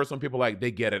after the first one, people like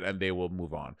they get it and they will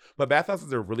move on. But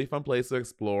bathhouses are a really fun place to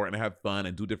explore and have fun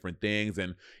and do different things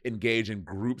and engage in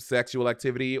group sexual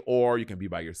activity, or you can be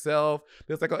by yourself.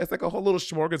 It's like a whole little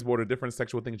smorgasbord of different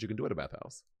sexual things you can do at a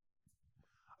bathhouse.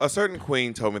 A certain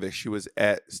queen told me that she was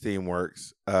at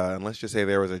Steamworks, and let's just say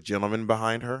there was a gentleman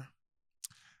behind her.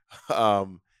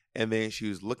 And then she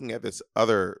was looking at this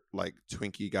other like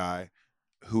Twinkie guy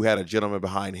who had a gentleman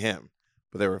behind him,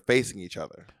 but they were facing each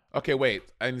other. Okay, wait.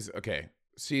 Okay.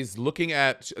 She's looking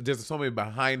at, there's somebody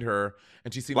behind her,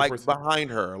 and she's seeing like the person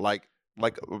behind her, like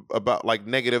about like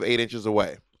 -8 inches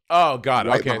away. Oh, God.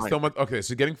 Right Okay, behind her.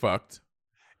 She's getting fucked.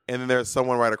 And then there's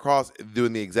someone right across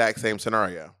doing the exact same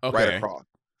scenario, right across.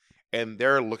 And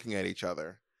they're looking at each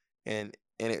other, and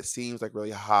it seems like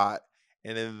really hot.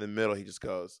 And then in the middle, he just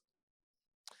goes,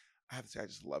 I have to say, I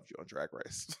just loved you on Drag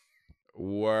Race.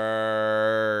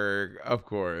 Work, of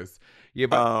course. Yeah,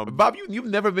 but Bob, you've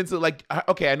never been to, like,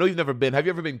 okay, I know you've never been. Have you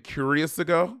ever been curious to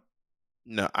go?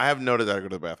 No, I have no desire to go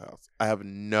to the bathhouse. I have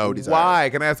no desire. Why?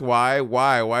 Can I ask why?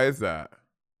 Why is that?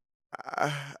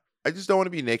 I just don't want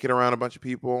to be naked around a bunch of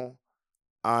people.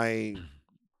 I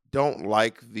don't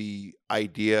like the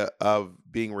idea of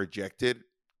being rejected,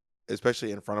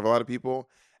 especially in front of a lot of people.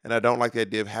 And I don't like the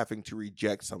idea of having to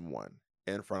reject someone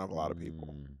in front of a lot of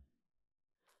people.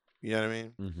 You know what I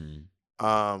mean?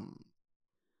 Mm-hmm.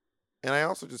 And I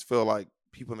also just feel like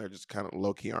people in there just kind of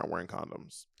low-key aren't wearing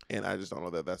condoms. And I just don't know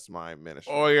that that's my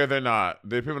ministry. Oh, yeah, they're not.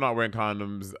 They're people not wearing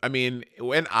condoms. I mean,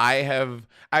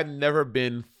 I've never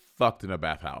been fucked in a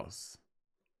bathhouse.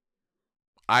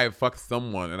 I have fucked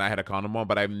someone and I had a condom on,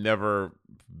 but I've never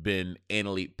been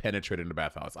anally penetrated in the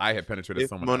bathhouse. I have penetrated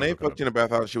someone. If Monet fucked in a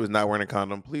bathhouse, she was not wearing a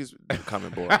condom. Please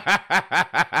comment below. We're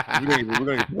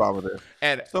gonna get involved with this.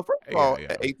 And so first of all,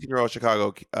 18-year-old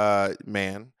Chicago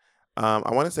man,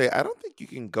 I want to say I don't think you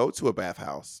can go to a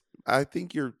bathhouse. I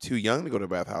think you're too young to go to a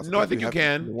bathhouse. No, I think you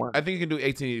can. I think you can do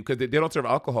 18 because they don't serve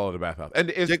alcohol at the bathhouse. And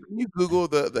Jake, can you Google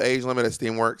the age limit at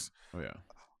Steamworks? Oh yeah.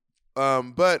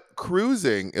 But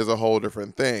cruising is a whole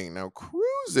different thing. Now,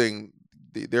 cruising,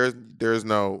 there's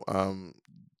no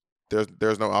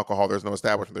alcohol, there's no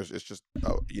establishment. It's just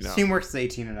Steamworks is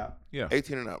 18 and up. Yeah,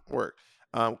 18 and up work.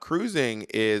 Cruising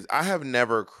is I have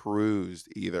never cruised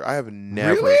either. I have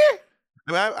never. Really?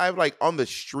 I mean, I've like on the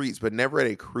streets, but never at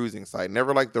a cruising site.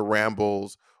 Never like the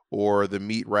Rambles or the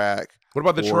Meat Rack. What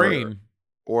about the train?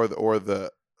 Or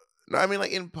the. No, I mean,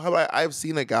 like in public, I've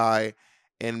seen a guy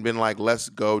and been like, let's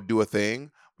go do a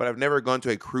thing, but I've never gone to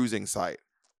a cruising site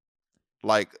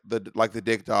like the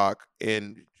Dick Dock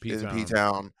in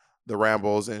P-Town, the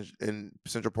Rambles in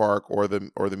Central Park, or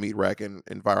the Meat Rack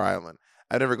in Fire Island.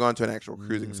 I've never gone to an actual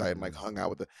cruising site and like hung out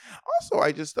with it. Also,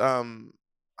 I just don't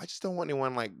want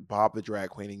anyone like Bob the drag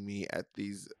queening me at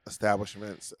these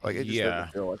establishments. Like it just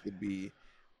doesn't feel like it'd be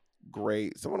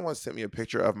great. Someone once sent me a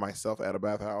picture of myself at a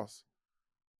bathhouse.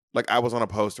 Like I was on a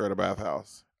poster at a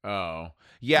bathhouse. Oh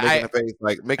yeah,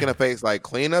 making a face like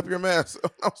clean up your mess.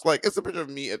 I was like, it's a picture of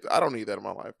me. I don't need that in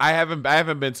my life. I haven't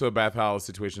been to a bathhouse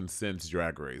situation since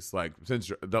Drag Race. Like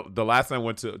since the last time I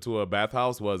went to a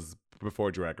bathhouse was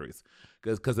before Drag Race,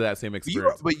 because of that same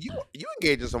experience. You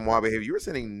engaged in some wild behavior. You were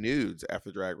sending nudes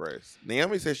after Drag Race.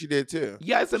 Naomi said she did too.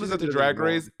 Yeah, I sent this after Drag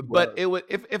Race, but it would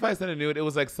if I sent a nude, it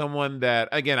was like someone that,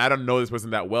 again, I don't know this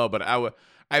person that well, but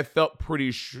I felt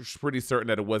pretty certain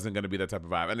that it wasn't going to be that type of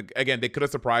vibe. And again, they could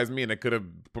have surprised me and they could have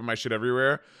put my shit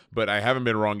everywhere, but I haven't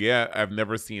been wrong yet. I've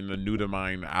never seen a nude of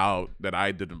mine out that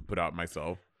I didn't put out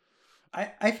myself.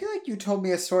 I feel like you told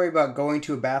me a story about going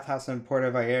to a bathhouse in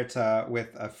Puerto Vallarta with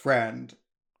a friend,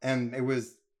 and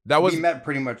we met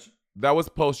pretty much. That was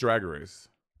post Drag Race.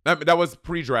 That was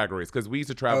pre Drag Race because we used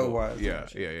to travel. Oh, it was.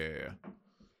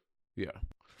 Yeah.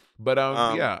 But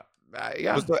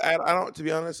yeah. So I don't. To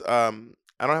be honest, I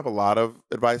don't have a lot of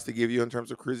advice to give you in terms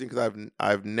of cruising because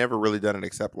I've never really done it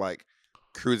except like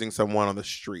cruising someone on the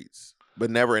streets,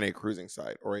 but never in a cruising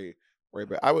site or a.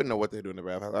 I wouldn't know what they do in the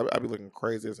bathhouse. I'd be looking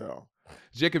crazy as hell.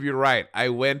 Jacob, you're right.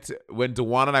 When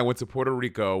Dewan and I went to Puerto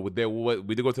Rico, we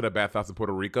did go to the bathhouse in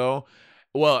Puerto Rico.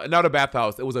 Well, not a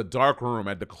bathhouse. It was a dark room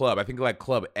at the club. I think like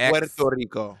Club X. Puerto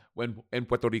Rico. In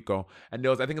Puerto Rico. And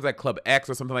there was, I think it's like Club X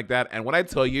or something like that. And when I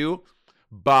tell you,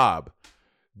 Bob,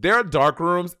 there are dark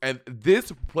rooms, and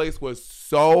this place was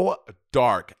so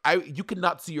dark. You could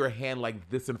not see your hand like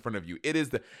this in front of you. And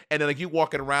then like you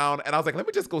walking around, and I was like, let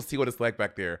me just go see what it's like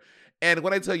back there. And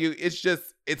when I tell you, it's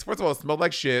first of all, it smelled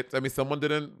like shit. I mean, someone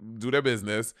didn't do their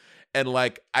business. And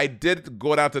like, I did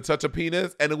go down to touch a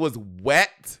penis, and it was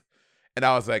wet. And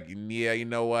I was like, yeah, you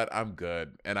know what? I'm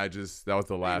good. And that was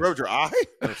the last. You rubbed your eye?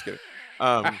 I'm just kidding.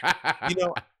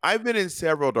 I've been in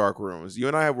several dark rooms. You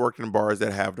and I have worked in bars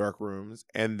that have dark rooms.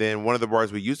 And then one of the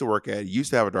bars we used to work at used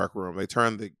to have a dark room. They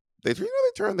turned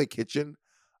the kitchen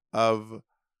of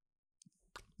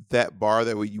that bar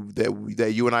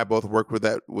that you and I both worked with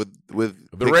with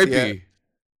the rapey.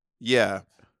 Yeah.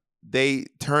 They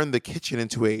turned the kitchen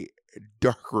into a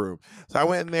dark room. So I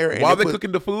went in there and while they're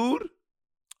cooking the food?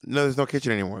 No, there's no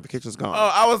kitchen anymore. The kitchen's gone.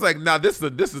 Oh, I was like, nah, this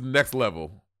is next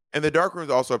level. And the dark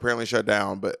room's also apparently shut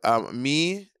down. But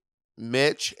me,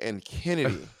 Mitch, and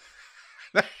Kennedy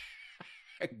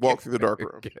walked through the dark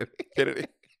room. Kennedy.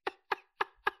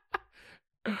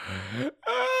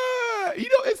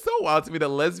 It's so wild to me that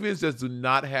lesbians just do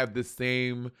not have the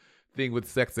same thing with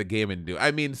sex that gay men do.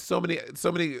 I mean, so many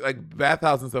like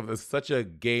bathhouse and stuff is such a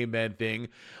gay man thing.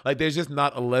 Like, there's just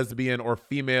not a lesbian or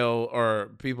female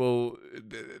or people.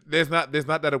 There's not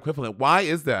that equivalent. Why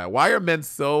is that? Why are men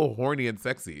so horny and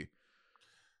sexy?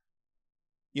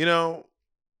 I'm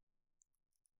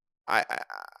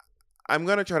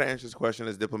gonna try to answer this question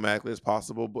as diplomatically as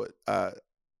possible, but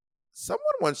someone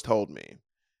once told me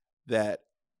that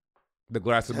the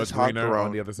grass is much greener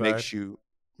on the other side. Makes you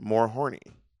more horny.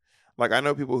 Like, I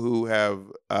know people who have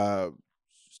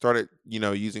started,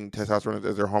 using testosterone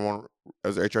as their hormone,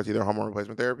 as their HRT, their hormone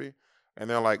replacement therapy, and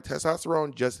they're like,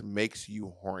 testosterone just makes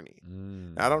you horny.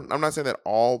 Now, I'm not saying that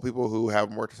all people who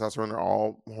have more testosterone are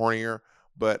all hornier,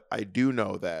 but I do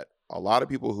know that a lot of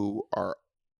people who are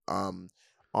on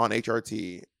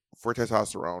HRT for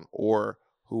testosterone or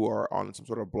who are on some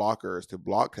sort of blockers to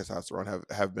block testosterone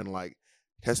have been like,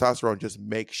 testosterone just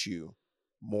makes you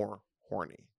more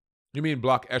horny. You mean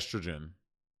block estrogen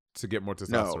to get more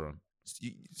testosterone? No.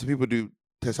 Some people do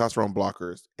testosterone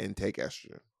blockers and take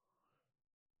estrogen.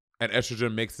 And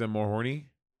estrogen makes them more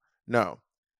horny? No.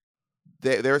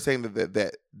 They were saying that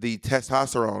the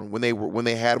testosterone, when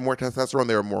they had more testosterone,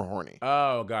 they were more horny.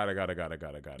 Oh, got it.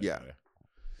 Yeah.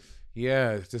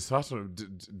 Yeah,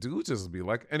 testosterone. Dudes just be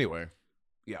like, anyway.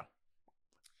 Yeah.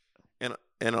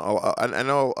 And I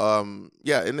know,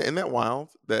 in that wild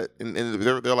that, and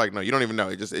they're like, no, you don't even know.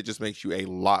 It just makes you a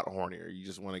lot hornier. You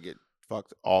just want to get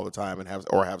fucked all the time and have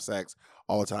sex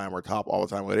all the time or top all the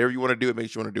time. Whatever you want to do, it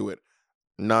makes you want to do it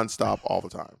nonstop all the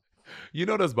time. You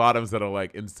know those bottoms that are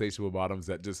like insatiable bottoms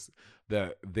that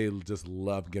they just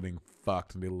love getting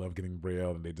fucked and they love getting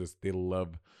brailed and they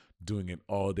love doing it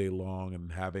all day long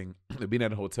and being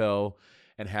at a hotel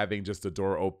and having just the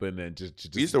door open and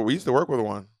just we used to work with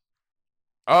one.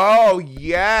 Oh,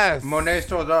 yes.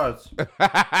 Monesto does.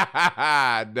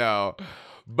 No.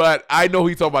 But I know who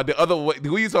you talking about. The other way,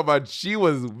 who you talking about? She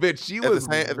was, bitch. She was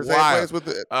at the wild. Same place with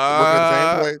the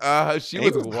same place. She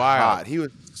was wild. Hot. He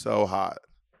was so hot.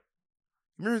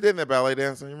 Remember dating that ballet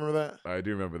dancer? You remember that? I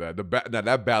do remember that. Now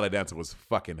that ballet dancer was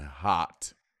fucking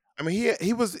hot. I mean,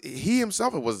 he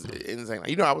himself was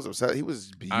insane. I was upset. He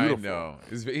was beautiful. I know.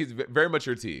 He's very much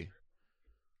your tea.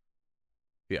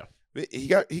 Yeah. He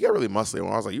got really muscly, and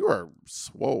I was like, "You are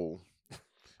swole."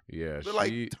 Yeah, but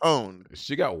like toned.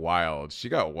 She got wild. She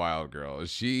got wild, girl.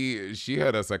 She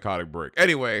had a psychotic break.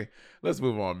 Anyway, let's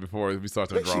move on before we start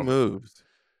to drama. She moved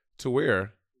to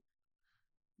where?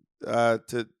 I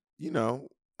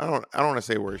I don't want to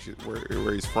say where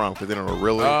he's from because they don't know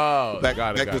really. Back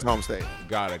to his home state.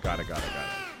 Got it.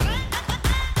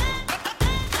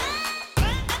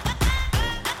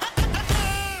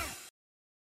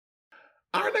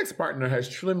 Our next partner has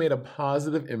truly made a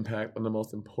positive impact on the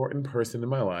most important person in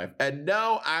my life. And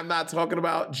no, I'm not talking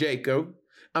about Jacob.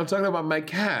 I'm talking about my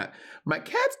cat. My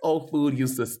cat's old food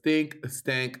used to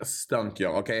stunk,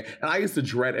 y'all, okay? And I used to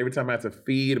dread every time I had to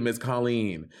feed Miss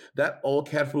Colleen. That old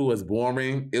cat food was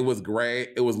boring. It was gray.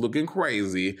 It was looking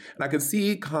crazy. And I could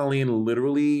see Colleen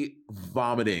literally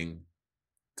vomiting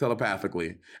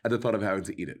telepathically at the thought of having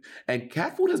to eat it. And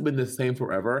cat food has been the same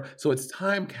forever. So it's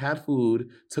time cat food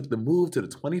took the move to the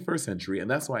 21st century. And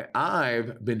that's why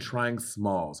I've been trying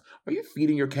Smalls. Are you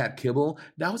feeding your cat kibble?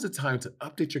 Now is the time to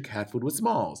update your cat food with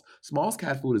Smalls. Smalls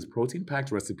cat food is protein-packed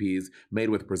recipes made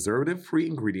with preservative-free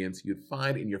ingredients you'd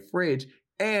find in your fridge,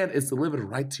 and it's delivered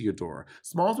right to your door.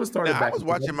 Smalls was started back. I was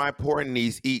watching my poor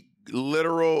niece eat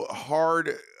literal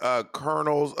hard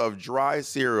kernels of dry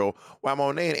cereal while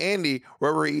Monet and Andy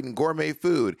were eating gourmet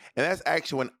food. And that's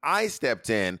actually when I stepped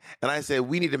in and I said,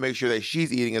 we need to make sure that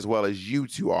she's eating as well as you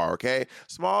two are, okay?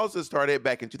 Smalls was started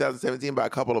back in 2017 by a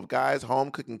couple of guys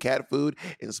home cooking cat food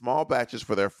in small batches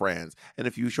for their friends. And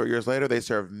a few short years later, they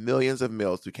serve millions of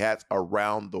meals to cats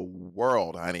around the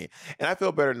world, honey. And I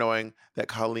feel better knowing that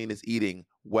Colleen is eating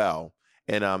well.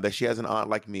 And that she has an aunt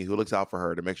like me who looks out for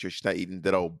her to make sure she's not eating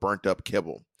that old burnt up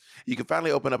kibble. You can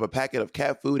finally open up a packet of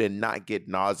cat food and not get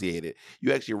nauseated.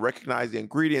 You actually recognize the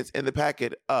ingredients in the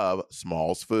packet of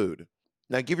Smalls food.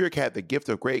 Now give your cat the gift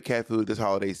of great cat food this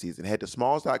holiday season. Head to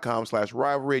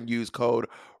smalls.com/rivalry and use code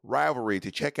rivalry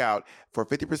to check out for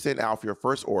 50% off your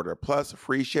first order plus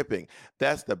free shipping.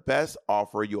 That's the best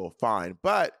offer you'll find.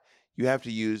 But you have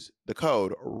to use the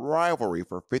code RIVALRY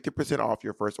for 50% off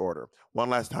your first order. One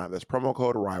last time, that's promo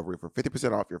code RIVALRY for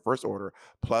 50% off your first order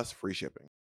plus free shipping.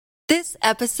 This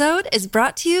episode is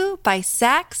brought to you by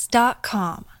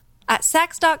Sax.com. At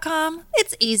Sax.com,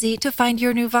 it's easy to find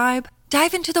your new vibe.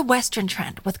 Dive into the Western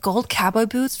trend with gold cowboy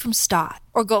boots from Stott,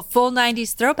 or go full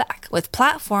 90s throwback with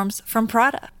platforms from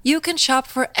Prada. You can shop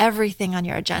for everything on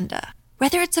your agenda.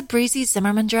 Whether it's a breezy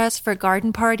Zimmermann dress for a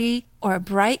garden party or a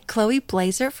bright Chloe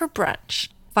blazer for brunch,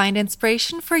 find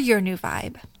inspiration for your new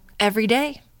vibe every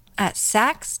day at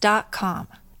Sax.com.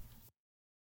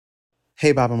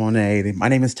 Hey, Baba Monet. My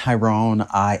name is Tyrone.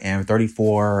 I am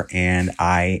 34 and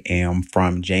I am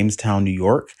from Jamestown, New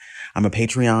York. I'm a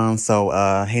Patreon, so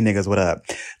hey niggas, what up?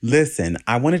 Listen,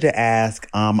 I wanted to ask,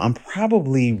 I'm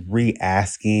probably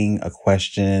re-asking a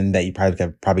question that you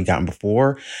probably gotten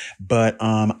before, but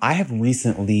I have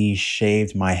recently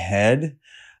shaved my head.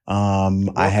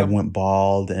 I have went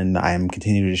bald and I'm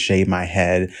continuing to shave my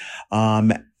head.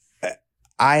 I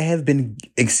have been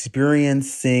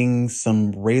experiencing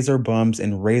some razor bumps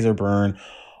and razor burn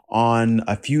on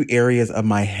a few areas of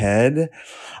my head.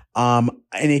 And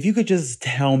if you could just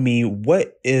tell me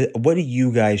what do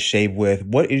you guys shave with?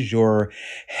 What is your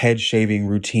head shaving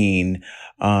routine,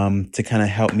 to kind of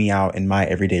help me out in my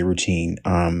everyday routine?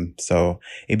 So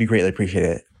it'd be greatly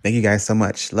appreciated. Thank you guys so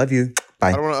much. Love you. Bye.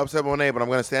 I don't want to upset Monet, but I'm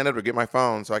going to stand up to get my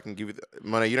phone so I can give you the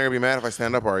money. You're not going to be mad if I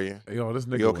stand up, are you? Yo, this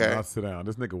nigga will not sit down.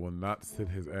 This nigga will not sit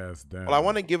his ass down. Well, I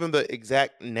want to give him the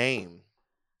exact name.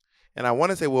 And I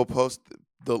want to say we'll post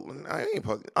I ain't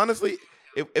posting. Honestly,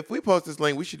 if we post this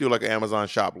link, we should do like an Amazon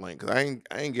shop link because I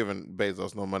ain't giving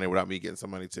Bezos no money without me getting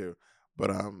some money too. But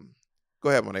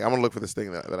go ahead, Monet. I'm gonna look for this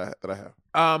thing that I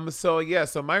have. So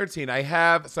my routine,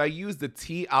 I use the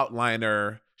T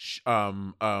outliner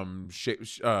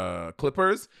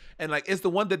clippers, and like it's the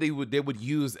one that they would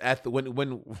use at the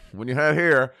when you had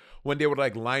hair, when they would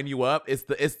like line you up. It's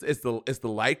the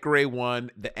light gray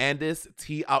one, the Andis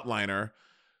T outliner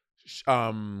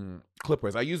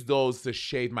clippers. I use those to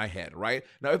shave my head. Right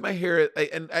now, if my hair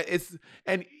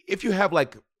and if you have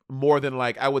like more than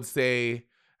like, I would say,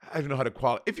 I don't know how to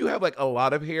qualify. If you have like a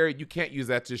lot of hair, you can't use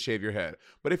that to shave your head.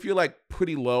 But if you're like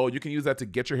pretty low, you can use that to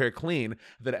get your hair clean.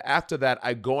 Then after that,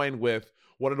 I go in with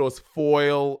one of those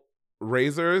foil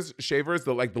shavers,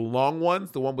 the long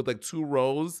ones, the one with like 2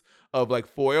 rows of like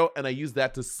foil, and I use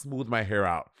that to smooth my hair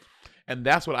out. And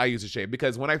that's what I use to shave.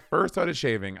 Because when I first started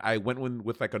shaving, I went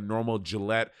with like a normal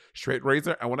Gillette straight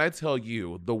razor. And when I tell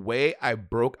you, the way I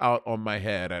broke out on my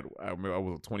head at, I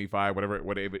was 25,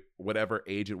 whatever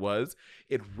age it was,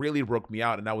 it really broke me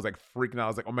out. And I was like freaking out. I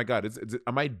was like, oh my God,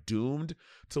 am I doomed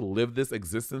to live this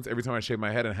existence every time I shave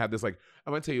my head and have this like,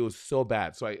 I'm going to tell you, it was so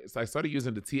bad. So I started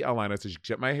using the T outliners to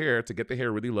jet my hair, to get the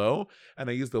hair really low. And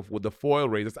I used with the foil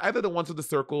razors, either the ones with the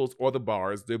circles or the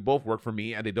bars. They both work for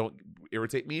me and they don't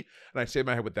irritate me. And I shave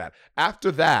my head with that.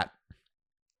 After that,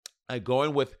 I go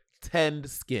in with Tend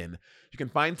Skin. You can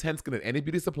find Tend Skin at any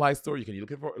beauty supply store. You can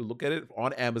look at it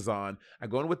on Amazon. I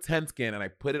go in with Tend Skin and I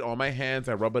put it on my hands.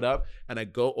 I rub it up and I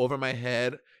go over my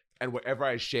head and wherever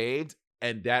I shaved,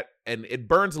 and it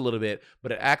burns a little bit,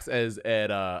 but it acts as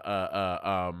an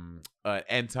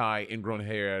anti-ingrown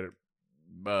hair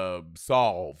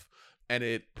solve, and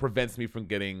it prevents me from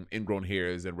getting ingrown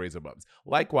hairs and razor bumps.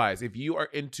 Likewise, if you are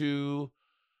into,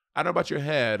 I don't know about your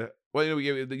head. Well,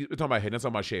 you're talking about head, not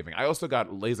talking about shaving. I also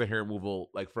got laser hair removal,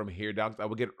 like from here down. I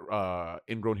would get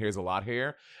ingrown hairs a lot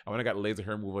here, and when I got laser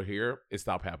hair removal here, it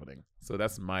stopped happening. So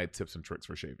that's my tips and tricks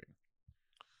for shaving.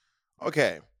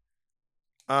 Okay.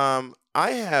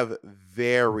 I have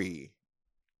when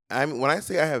I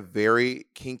say I have very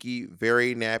kinky,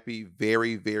 very nappy,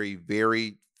 very, very,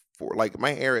 very, like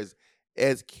my hair is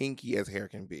as kinky as hair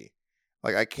can be.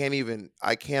 Like I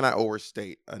cannot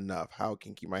overstate enough how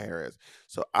kinky my hair is.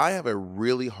 So I have a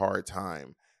really hard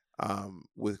time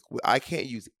I can't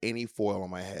use any foil on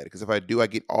my head because if I do, I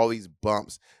get all these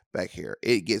bumps back here.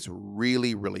 It gets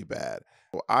really, really bad.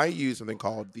 So I use something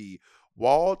called the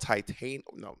Wall Titanium.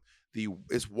 No,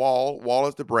 it's Wall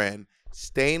is the brand.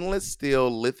 Stainless steel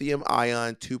lithium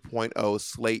ion 2.0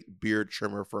 slate beard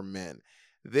trimmer for men.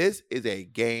 This is a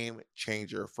game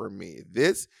changer for me.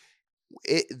 This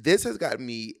has gotten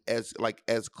me as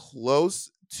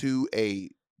close to a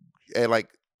like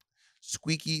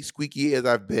squeaky as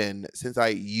I've been since I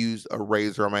used a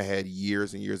razor on my head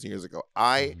years and years and years ago.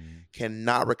 I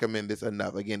cannot recommend this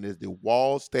enough. Again, it is the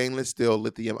Wall stainless steel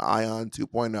lithium ion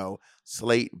 2.0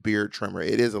 slate beard trimmer.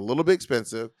 It is a little bit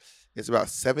expensive. It's about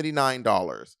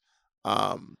 $79.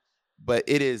 But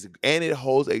it is, and it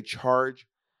holds a charge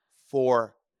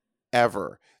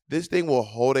forever. This thing will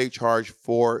hold a charge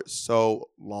for so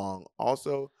long.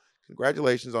 Also,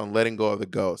 congratulations on letting go of the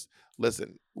ghost.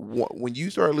 Listen, when you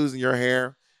start losing your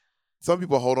hair, some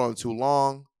people hold on too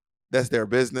long. That's their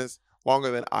business.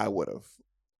 Longer than I would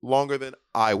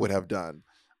have done.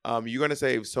 You're going to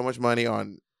save so much money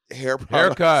on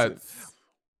haircuts,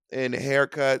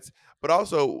 but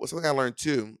also something I learned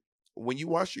too. When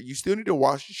you you still need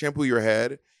to shampoo your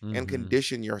head and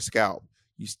condition your scalp.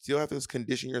 You still have to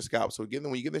condition your scalp. So again,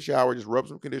 when you get in the shower, just rub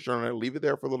some conditioner on it, leave it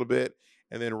there for a little bit,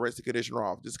 and then rinse the conditioner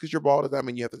off. Just because you're bald does not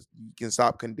mean you can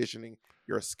stop conditioning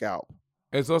your scalp.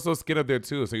 It's also skin up there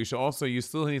too, so you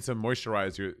still need to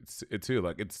moisturize it too.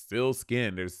 Like it's still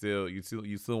skin. You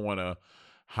still want to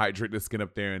hydrate the skin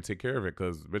up there and take care of it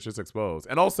because bitch is exposed.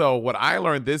 And also, what I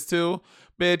learned this too,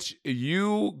 bitch,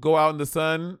 you go out in the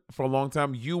sun for a long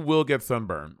time, you will get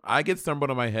sunburn. I get sunburn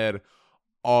on my head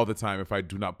all the time if I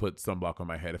do not put sunblock on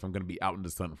my head if I'm going to be out in the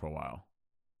sun for a while.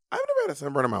 I've never had a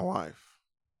sunburn in my life.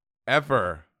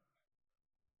 Ever.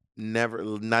 Never,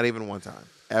 not even one time.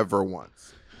 Ever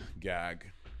once.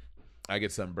 Gag. I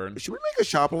get sunburned. Should we make a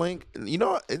shop link? Should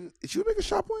we make a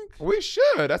shop link? We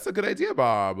should. That's a good idea,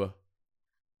 Bob.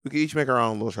 We could each make our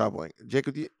own little shop link.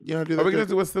 Jacob, do you know how to do that? Are we going to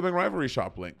do a Sibling Rivalry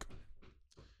shop link?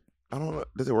 I don't know.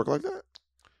 Does it work like that?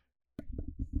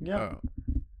 Yeah.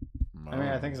 I mean,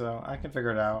 I think so. I can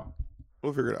figure it out.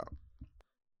 We'll figure it out.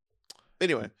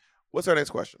 Anyway, what's our next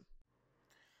question?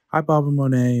 Hi, Bob and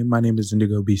Monet. My name is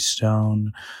Indigo B.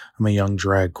 Stone. I'm a young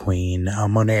drag queen.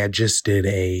 Monet, I just did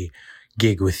a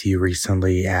gig with you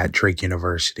recently at Drake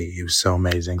University. It was so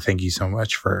amazing. Thank you so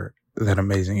much for that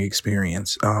amazing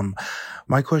experience.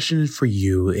 My question for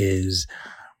you is,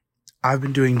 I've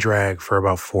been doing drag for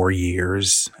about 4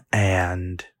 years,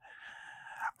 and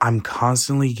I'm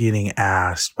constantly getting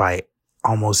asked by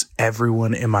almost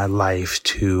everyone in my life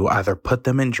to either put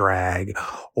them in drag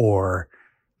or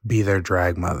be their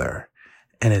drag mother.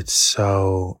 And it's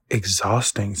so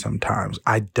exhausting sometimes.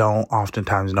 I don't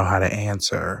oftentimes know how to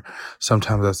answer.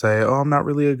 Sometimes I say, oh, I'm not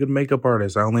really a good makeup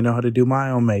artist. I only know how to do my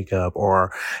own makeup.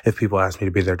 Or if people ask me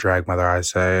to be their drag mother, I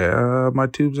say, my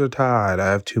tubes are tied.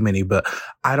 I have too many. But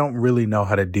I don't really know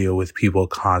how to deal with people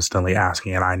constantly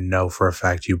asking. And I know for a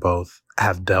fact you both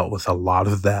have dealt with a lot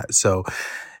of that. So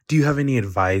do you have any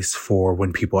advice for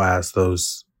when people ask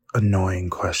those annoying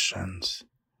questions?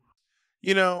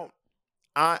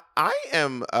 I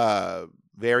am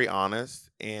very honest,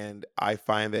 and I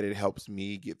find that it helps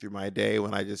me get through my day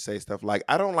when I just say stuff like,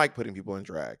 I don't like putting people in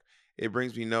drag. It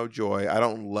brings me no joy. I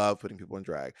don't love putting people in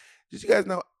drag. Just so you guys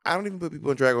know, I don't even put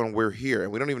people in drag when we're here,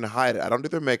 and we don't even hide it. I don't do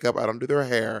their makeup. I don't do their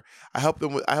hair. I help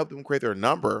them create their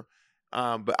number,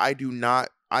 but I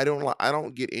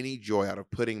don't get any joy out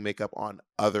of putting makeup on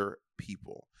other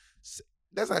people.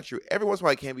 That's not true. Every once in a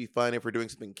while it can be fun if we're doing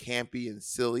something campy and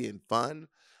silly and fun.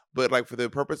 But like for the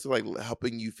purpose of like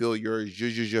helping you feel your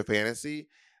fantasy,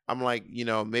 I'm like,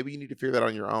 maybe you need to figure that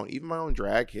on your own. Even my own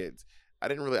drag kids, I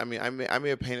didn't really. I mean, I may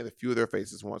have painted a few of their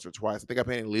faces once or twice. I think I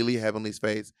painted Lily Heavenly's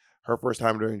face her first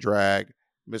time doing drag.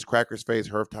 Miss Cracker's face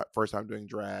her first time doing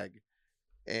drag,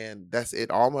 and that's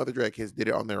it. All my other drag kids did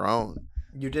it on their own.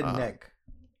 You did Nick,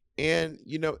 and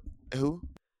you know who?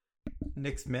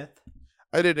 Nick Smith.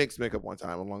 I did Nick's makeup one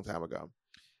time, a long time ago.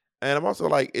 And I'm also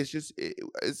like,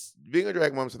 it's being a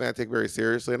drag mom is something I take very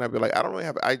seriously. And I'd be like,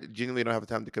 I genuinely don't have the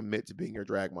time to commit to being your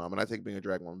drag mom. And I take being a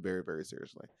drag mom very, very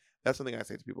seriously. That's something I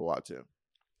say to people a lot too.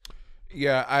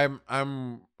 Yeah, I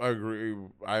agree.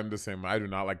 I'm the same. I do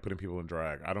not like putting people in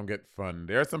drag. I don't get fun.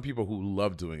 There are some people who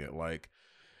love doing it. Like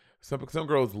some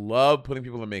girls love putting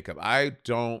people in makeup. I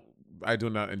do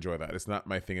not enjoy that. It's not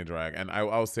my thing in drag. And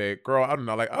I'll say, girl, I do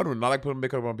not like putting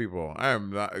makeup on people. I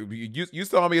am not. You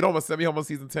saw me. It almost sent me home on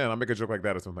season 10. I'll make a joke like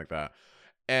that or something like that.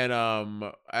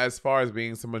 And as far as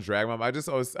being someone's drag mom, I just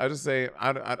say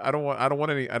I don't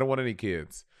want any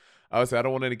kids. I would say I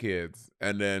don't want any kids,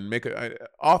 and then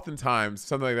oftentimes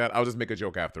something like that. I'll just make a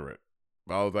joke after it.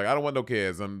 I was like, I don't want no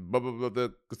kids, and blah blah blah blah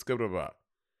blah blah. Blah.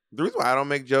 The reason why I don't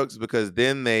make jokes is because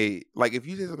then they like if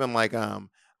you say something like I'm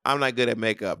not good at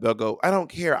makeup, they'll go, I don't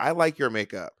care, I like your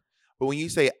makeup. But when you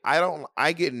say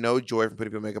I get no joy from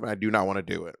putting people in makeup and I do not want to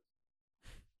do it,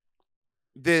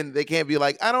 then they can't be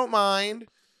like, I don't mind.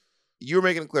 You're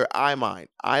making it clear, I mind.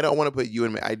 I don't want to put you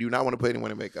in makeup. I do not want to put anyone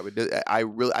in makeup.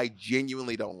 I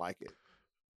genuinely don't like it.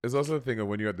 It's also a thing of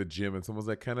when you're at the gym and someone's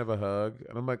like, "Can I have a hug?"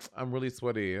 And I'm like, "I'm really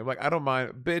sweaty." I'm like, "I don't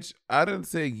mind, bitch. I didn't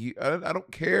say you. I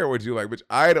don't care what you like, bitch.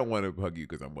 I don't want to hug you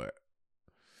because I'm wet."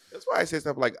 That's why I say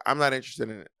stuff like, "I'm not interested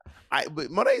in it." But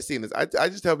Monet's seen this. I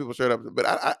just tell people straight up. But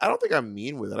I don't think I'm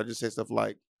mean with it. I just say stuff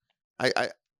like, I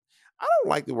don't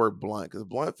like the word blunt because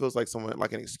blunt feels like someone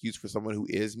like an excuse for someone who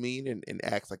is mean and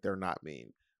acts like they're not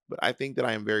mean. But I think that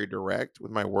I am very direct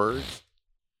with my words.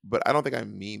 But I don't think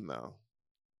I'm mean though.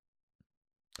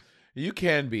 You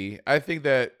can be. I think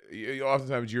that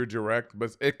oftentimes you're direct,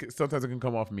 but sometimes it can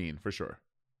come off mean for sure.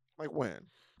 Like when?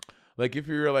 Like if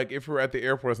we're at the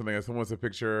airport or something and someone wants a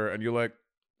picture and you're like,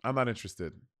 I'm not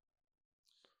interested.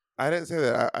 I didn't say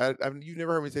that. You've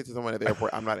never heard me say to someone at the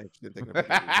airport, I'm not interested in taking a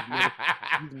picture.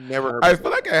 You've never heard me I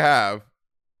feel like I have.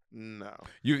 No.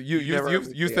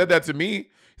 You said that to me. You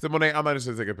said, Monet, I'm not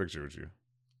interested in taking a picture with you.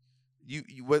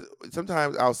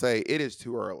 Sometimes I'll say it is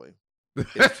too early.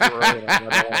 It's too early.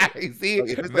 You see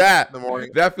like, that in the morning,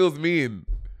 that feels mean.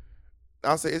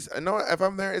 I'll say if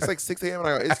I'm there, it's like 6 a.m.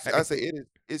 and I say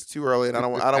it's too early, and I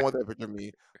don't want that picture of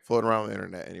me floating around the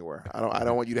internet anywhere. I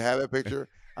don't want you to have that picture.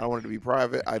 I don't want it to be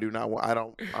private. I do not want.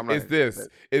 I'm not. It's this.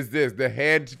 The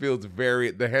hand feels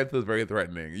very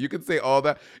threatening. You can say all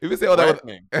that. You can say all that.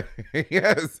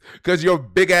 Yes, because your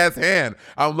big ass hand.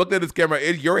 I'm looking at this camera.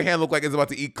 Your hand look like it's about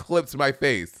to eclipse my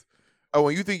face. Oh,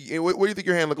 and you think? What do you think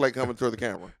your hand look like coming toward the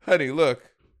camera? Honey, look.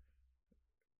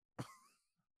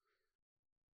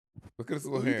 Look at this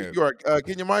little hand. You are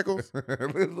Kenya Michaels,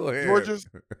 little hand. Georges.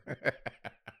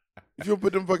 If you don't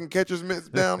put them fucking catcher's mitts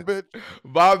down, bitch.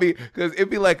 Bobby, because it'd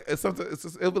be like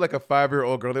it'll be like a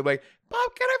 5-year-old girl. They're like,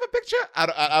 Bob, can I have a picture?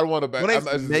 I don't want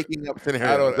to. I'm making up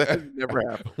scenarios. That has never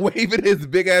happened. Waving his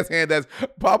big ass hand that's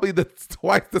probably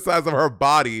twice the size of her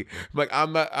body.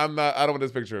 I'm like, I don't want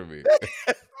this picture of me.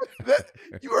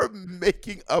 You are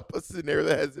making up a scenario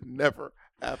that has never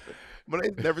happened.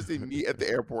 Monet's never seen me at the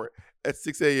airport at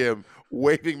 6 a.m.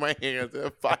 waving my hands at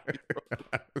a 5-year-old.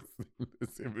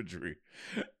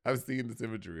 I've seen this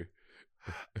imagery.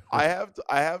 I have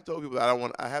told people that I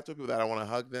want to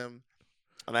hug them,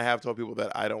 and I have told people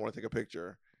that I don't want to take a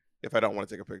picture if I don't want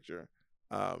to take a picture.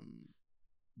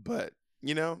 But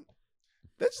you know,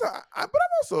 that's not. But I'm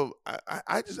also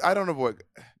I don't avoid.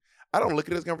 I don't look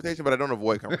at this conversation, but I don't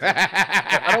avoid conversation.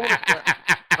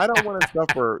 I don't want to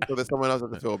suffer so that someone else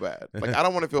doesn't feel bad. Like I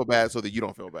don't want to feel bad so that you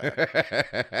don't feel bad.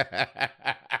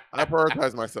 I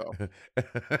prioritize myself.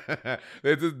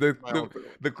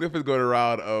 The clip is going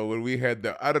around when we had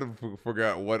I don't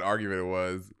forgot what argument it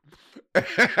was.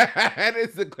 And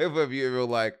it's a clip of you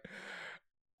like,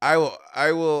 I will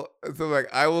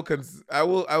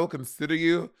consider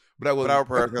you, but I will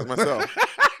prioritize myself.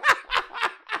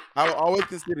 I will always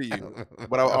consider you,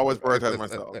 but I will always prioritize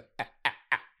myself.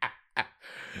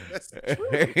 That's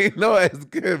true. No, it's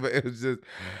good, but it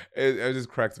just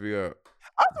cracks me up.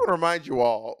 I just want to remind you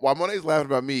all, while Monet's laughing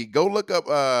about me, go look up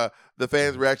the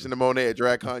fans' reaction to Monet at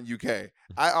DragCon UK.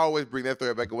 I always bring that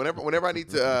thread back. Whenever I need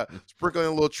to sprinkle in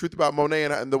a little truth about Monet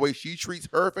and the way she treats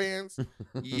her fans,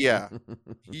 yeah,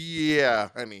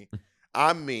 honey,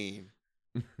 I mean,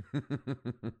 them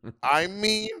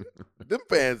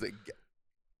fans.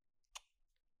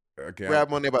 Okay, grab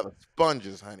Monet by the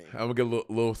sponges, honey. I'm gonna get a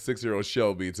little 6-year-old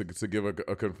Shelby to give a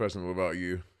confessional about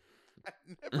you. I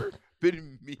never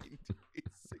been mean to a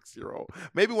 6-year-old.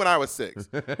 Maybe when I was 6.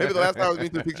 Maybe the last time I was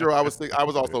mean to a 6-year-old, I was 6. I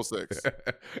was also 6.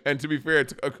 And to be fair,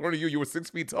 according to you were 6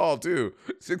 feet tall too.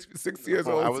 6 years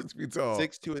old, I was 6 feet tall.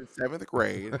 6'2" in 7th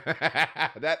grade.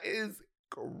 That is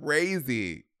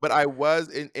crazy. But I was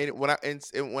when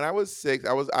I was 6,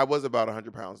 I was about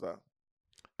 100 pounds though.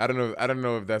 I don't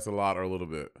know if that's a lot or a little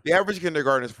bit. The average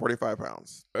kindergarten is 45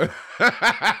 pounds.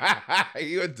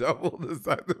 You double the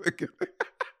size of a kindergarten.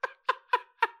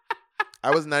 I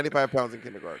was 95 pounds in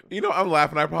kindergarten. You know, I'm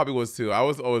laughing. I probably was too. I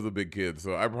was always a big kid,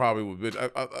 so I probably was. Bitch,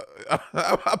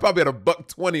 I probably had a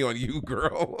 $120 on you,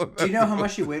 girl. Do you know how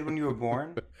much you weighed when you were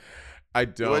born? I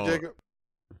don't. What, Jacob?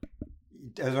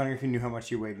 I was wondering if you knew how much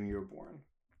you weighed when you were born.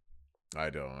 I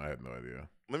don't. I have no idea.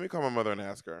 Let me call my mother and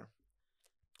ask her.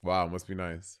 Wow, must be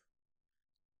nice.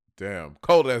 Damn,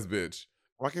 cold ass bitch.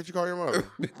 Why can't you call your mother?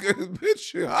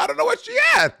 Bitch, I don't know what she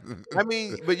at. I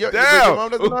mean, but your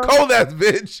mom doesn't know? Cold ass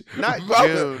bitch. Not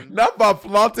June. Not by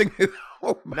flaunting it.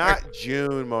 Oh not God.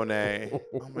 June, Monet.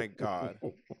 Oh my God.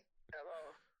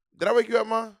 Did I wake you up,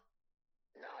 Ma? No, you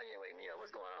didn't wake me up.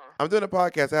 What's going on? I'm doing a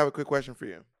podcast. I have a quick question for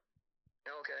you.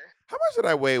 Okay. How much did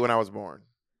I weigh when I was born?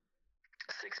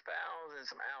 6 pounds and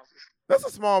some ounces. That's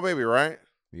a small baby, right?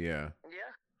 Yeah. Yeah.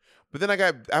 But then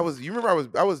you remember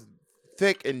I was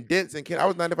thick and dense in I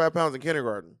was 95 pounds in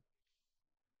kindergarten.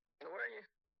 Were you?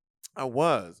 I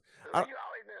was. So you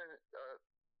always been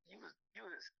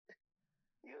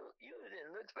you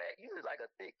didn't look back. You was like a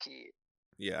thick kid.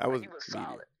 Yeah, I was. You was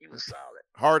solid. You was solid.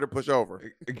 Hard to push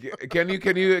over. Can you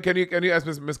ask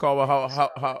Miss Caldwell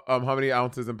how many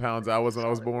ounces and pounds I was when I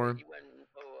was born? You wasn't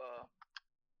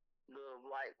little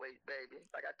lightweight baby.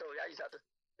 Like I told you, I used to have to.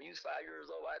 When you was 5 years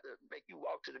old, I had to make you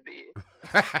walk to the bed.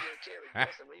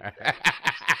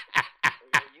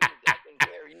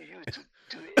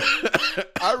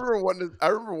 I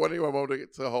remember wanting my mom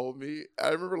to hold me. I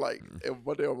remember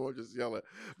one day my mom just yelling,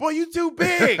 "Boy, you too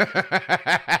big,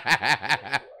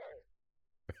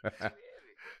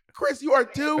 Chris. You are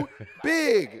too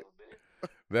big."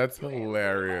 That's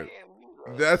hilarious.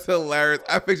 That's hilarious.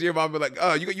 I picture your mom be like,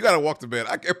 "Oh, you got to walk to bed.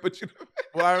 I can't put you to bed."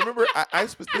 Well, I remember. I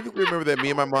specifically remember that me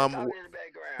and my mom.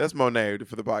 That's Monet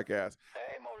for the podcast.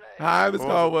 Hey, Monet. Hi, Miss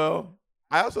Caldwell.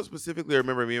 I also specifically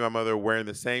remember me and my mother wearing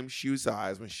the same shoe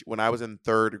size when I was in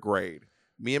 3rd grade.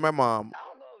 Me and my mom. I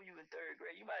don't know if you in 3rd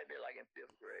grade. You might have been like in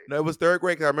 5th grade. No, it was 3rd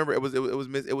grade because I remember it was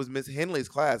Miss Henley's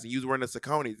class, and you was wearing the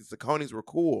Sauconys. The Sauconys were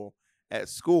cool at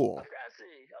school. I'm trying to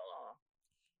see. Hold on.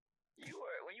 You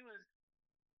were when you was.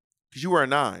 Because you were a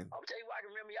 9. I'm gonna tell you why I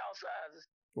can remember y'all sizes.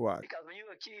 Why? Because when you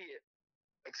were a kid,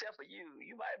 except for you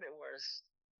might have been wearing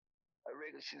a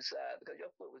regular shoe size because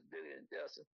your foot was bigger than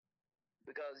Justin.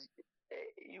 Because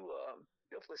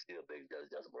your foot still big.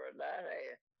 Justin were a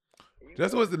 9.5.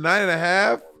 Justin was the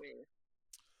 9.5.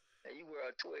 And you were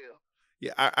a 12.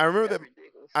 Yeah, I remember that.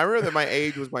 Ridiculous. I remember that my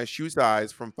age was my shoe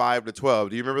size from 5 to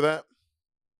 12. Do you remember that?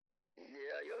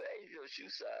 Yeah, your age, your shoe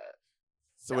size.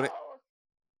 So when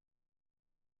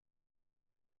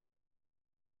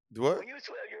what? When you were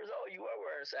 12 years old, you were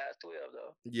wearing size 12,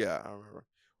 though. Yeah, I remember.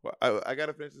 Well, I got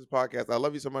to finish this podcast. I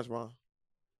love you so much, Mom.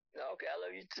 Okay, I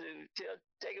love you too.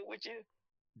 Take it with you.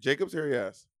 Jacob's here,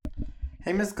 yes.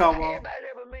 Hey, Miss Caldwell. Everybody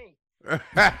there but me.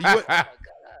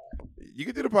 You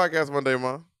can do the podcast one day,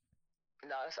 Mom.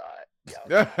 No, it's all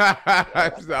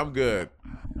right. I'm good.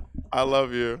 I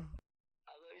love you.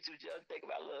 I love you too, Judge. Think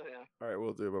about love him. All right,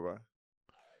 we'll do. Bye-bye.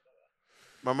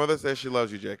 My mother says she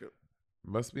loves you, Jacob.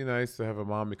 Must be nice to have a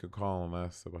mom you can call and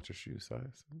ask about your shoe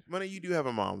size. Money, you do have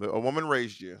a mom. A woman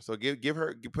raised you, so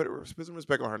put some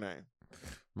respect on her name.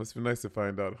 Must be nice to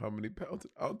find out how many pounds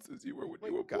and ounces you were when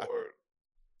you were born.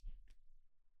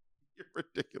 You're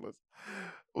ridiculous.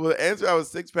 Well, the answer, I was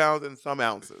 6 pounds and some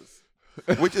ounces,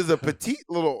 which is a petite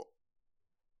little.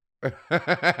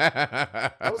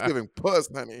 I was giving puss,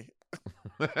 honey.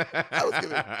 I was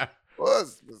giving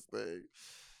puss this thing.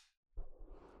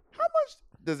 How much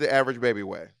does the average baby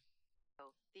weigh?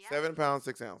 7 pounds,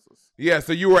 6 ounces. Yeah,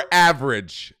 so you were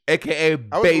average, aka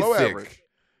basic. I was below average.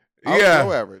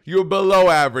 Below average. You were below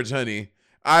average, honey.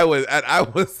 I was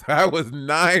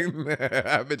 9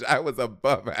 average. I was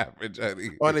above average,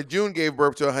 honey. On a June gave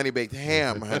birth to a honey baked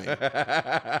ham, honey.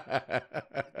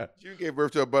 June gave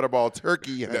birth to a butterball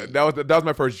turkey, honey. That was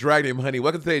my first drag name, honey.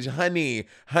 Welcome to the stage,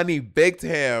 honey baked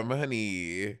ham,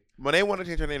 honey. Monet wanted to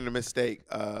change her name to Mistake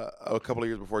a couple of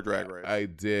years before Drag Race. I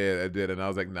did, and I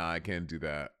was like, nah, I can't do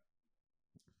that.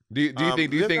 Do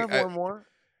you think more?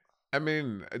 I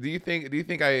mean, do you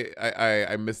think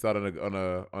I missed out on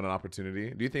an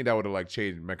opportunity? Do you think that would have like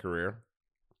changed my career?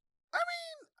 I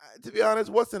mean, to be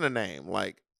honest, what's in a name?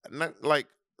 Like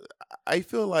I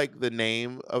feel like the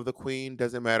name of the queen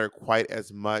doesn't matter quite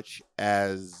as much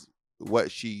as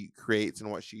what she creates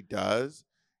and what she does.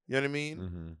 You know what I mean?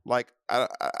 Mm-hmm. Like I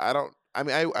don't. I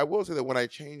mean, I will say that when I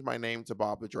changed my name to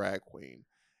Bob the Drag Queen,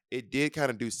 it did kind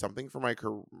of do something for my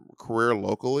career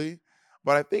locally.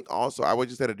 But I think also I was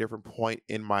just at a different point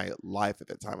in my life at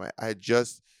that time. I had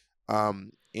just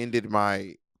ended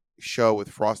my show with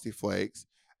Frosty Flakes,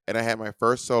 and I had my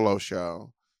first solo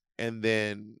show, and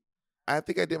then I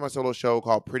think I did my solo show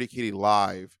called Pretty Kitty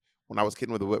Live when I was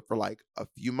Kidding with a Whip for like a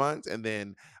few months, and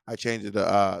then I changed it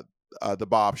to the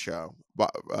Bob Show,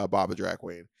 Bob the Drag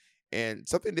Queen, and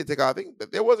something did take off. I think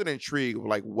that there was an intrigue of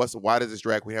like, why does this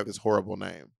drag queen have this horrible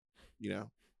name, you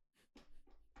know?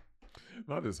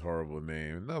 Not this horrible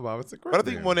name, no, Bob. It's a great. But I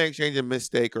think name. Monet Exchange and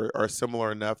Mistake are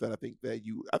similar enough that I think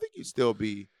you still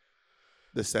be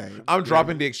the same. I'm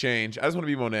dropping the Exchange. I just want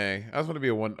to be Monet. I just want to be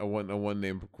a one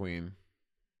name queen.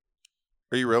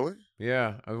 Are you really?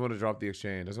 Yeah, I want to drop the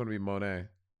Exchange. I just want to be Monet.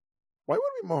 Why would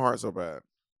it be Mohart so bad?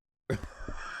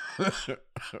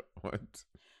 What?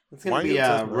 It's going to be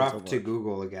rough to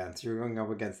Google against. You're going up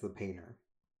against the painter.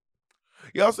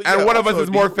 And one of us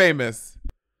is more famous.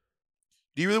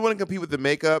 Do you really want to compete with the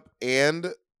makeup and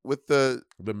with the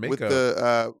makeup with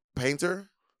the painter?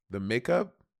 The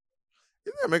makeup?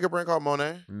 Isn't there a makeup brand called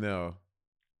Monet? No.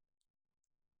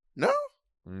 No?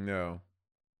 No.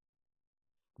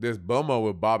 There's Bomo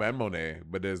with Bob and Monet,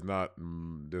 but there's not.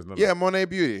 Yeah, Monet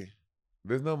Beauty.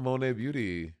 There's no Monet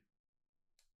Beauty.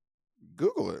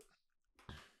 Google it.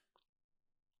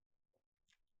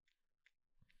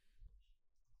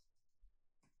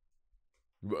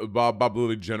 Bob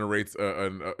literally generates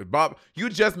Bob. You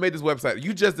just made this website.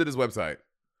 You just did this website.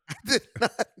 I did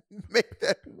not make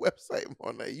that website,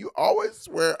 Monet. You always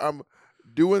swear I'm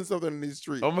doing something in these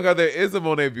streets. Oh my God, there is a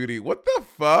Monet Beauty. What the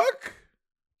fuck?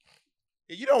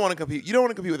 You don't want to compete. You don't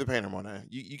want to compete with the painter, Monet.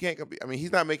 You can't compete. I mean,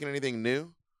 he's not making anything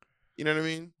new. You know what I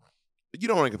mean? But you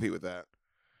don't want to compete with that.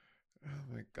 Oh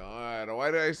my God,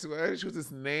 why did I choose this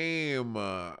name?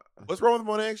 What's wrong with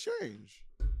Monet Exchange?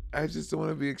 I just don't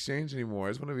want to be Exchange anymore. I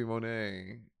just want to be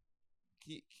Monet.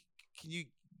 Can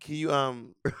you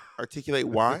articulate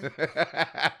why?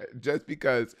 Just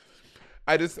because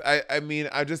I just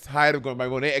tired of going by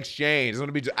Monet Exchange.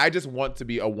 I just want to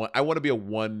be a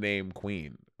one name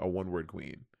queen, a one word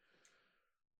queen.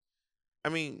 I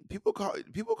mean, people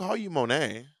call you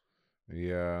Monet.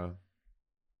 Yeah.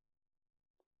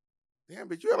 Damn,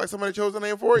 but you act like somebody chose the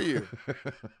name for you. What's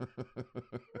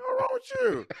wrong with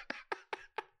you?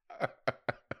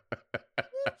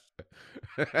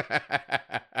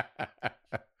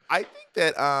 I think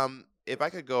that if I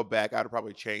could go back, I'd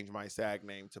probably change my SAG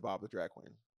name to Bob the Drag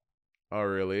Queen. Oh,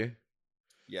 really?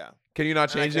 Yeah. Can you not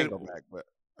change it? Go back, but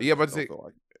yeah, but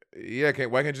yeah.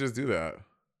 Why can't you just do that?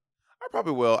 I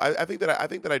probably will. I think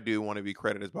that I do want to be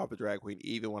credited as Bob the Drag Queen,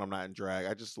 even when I'm not in drag.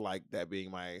 I just like that being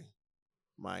my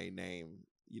name,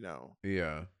 you know.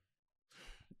 Yeah.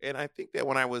 And I think that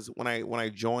when I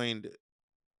joined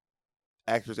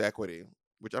Actors Equity,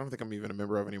 which I don't think I'm even a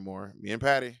member of anymore, me and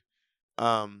Patty,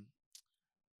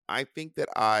 I think that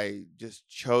I just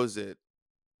chose it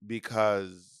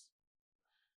because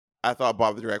I thought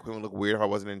Bob the Drag Queen would look weird if I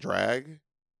wasn't in drag,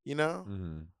 you know?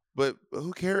 Mm-hmm. But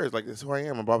who cares? Like, this is who I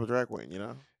am. I'm Bob the Drag Queen, you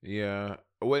know? Yeah.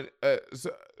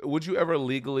 So would you ever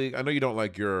legally? I know you don't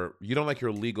like your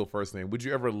legal first name. Would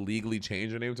you ever legally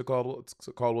change your name to Caldwell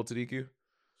Tadiku?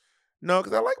 No,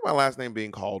 because I like my last name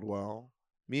being Caldwell.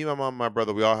 Me, my mom, and my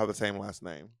brother, we all have the same last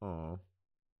name. Oh,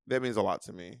 that means a lot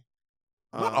to me.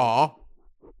 Not aw.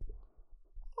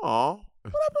 Aw. What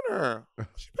happened to her?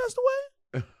 She passed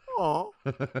away? Aw.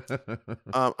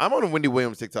 I'm on a Wendy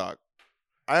Williams TikTok.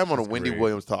 I am on a Wendy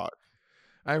Williams talk.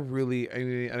 I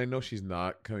know she's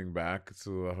not coming back.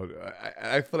 So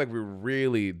I feel like we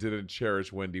really didn't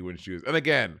cherish Wendy when she was. And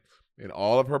again, in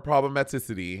all of her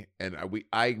problematicity, and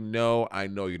I know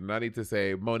you do not need to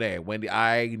say Monet, Wendy.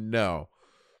 I know.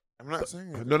 I'm not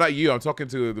saying it. No, not you. I'm talking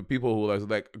to the people who are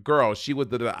like, girl, she was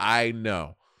I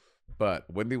know. But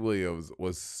Wendy Williams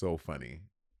was so funny.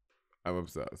 I'm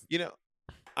obsessed. You know,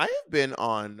 I have been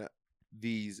on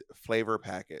these flavor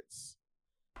packets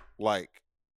like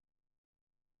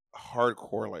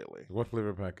hardcore lately. What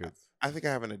flavor packets? I think I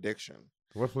have an addiction.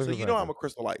 What flavor? So you know I'm a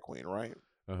Crystal Light queen, right?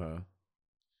 Uh-huh.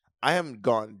 I haven't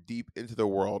gone deep into the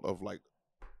world of like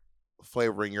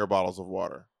flavoring your bottles of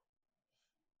water.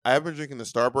 I have been drinking the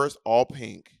Starburst all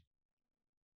pink.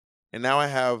 And now I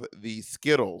have the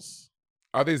Skittles.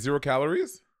 Are they 0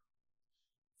 calories?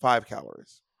 5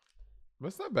 calories.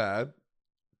 That's not bad.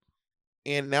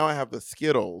 And now I have the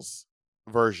Skittles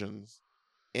versions.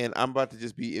 And I'm about to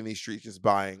just be in these streets just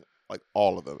buying like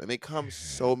all of them, and they come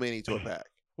so many to a pack.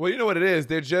 Well, you know what it is?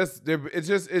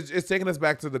 It's taking us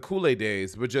back to the Kool-Aid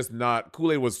days, but just not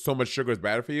Kool-Aid was so much sugar is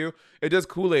bad for you. It does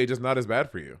Kool-Aid just not as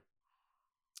bad for you.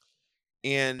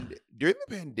 And during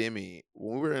the pandemic,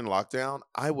 when we were in lockdown,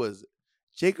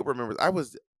 Jacob remembers, I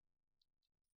was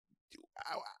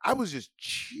just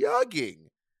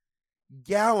chugging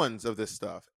gallons of this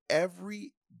stuff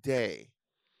every day.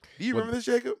 Do you remember this,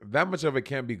 Jacob? That much of it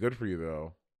can't be good for you,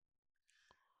 though.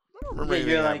 I don't remember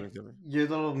anything happening to me. Your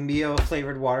little Mio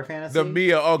flavored water fantasy. The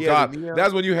Mio, oh Yeah, god, the Mio.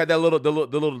 that's when you had that the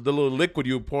little liquid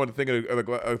you pour in a thing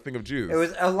of juice. It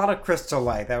was a lot of Crystal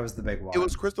Light. That was the big one. It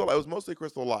was Crystal. It was mostly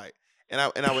Crystal Light, and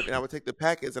I would take the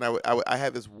packets, and I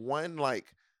had this one,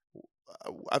 like,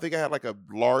 I think I had like a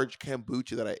large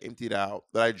kombucha that I emptied out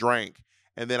that I drank,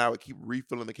 and then I would keep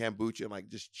refilling the kombucha and like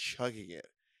just chugging it,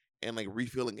 and like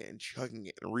refilling it and chugging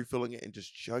it and refilling it and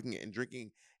just chugging it and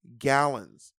drinking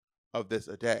gallons of this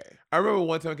a day. I remember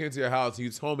one time I came to your house,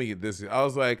 you told me this. I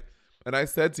was like, and I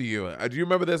said to you, do you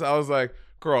remember this? I was like,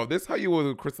 girl, this is how you were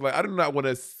with Crystal Light. I do not want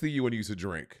to see you when you used to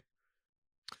drink.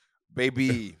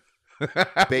 Baby.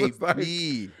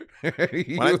 Baby.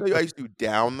 When I tell you I used to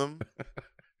down them.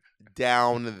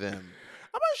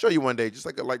 I'm gonna show you one day, just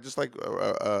like a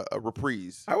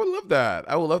reprise. I would love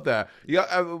that. Yeah,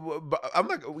 I'm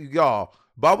like, y'all.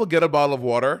 Bob would get a bottle of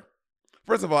water.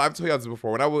 First of all, I've told you this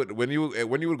before. When you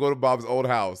would go to Bob's old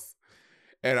house,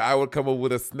 and I would come up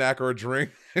with a snack or a drink.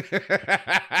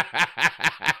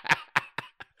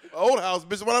 Old house,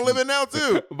 bitch. What I live in now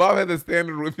too. Bob had the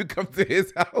standard rule: if you come to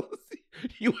his house,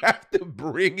 you have to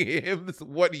bring him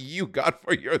what you got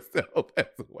for yourself as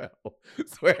well.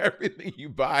 So everything you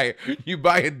buy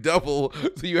in double,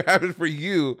 so you have it for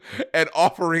you, and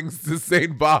offerings to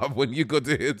St. Bob when you go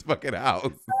to his fucking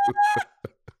house.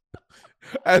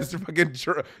 As fucking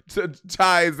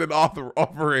tithes and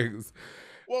offerings.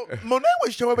 Well, Monet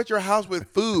would show up at your house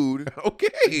with food. Okay.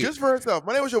 Just for herself.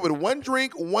 Monet would show up with one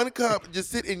drink, one cup, just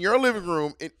sit in your living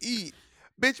room and eat.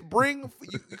 Bitch, you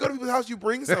go to people's house, you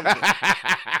bring something.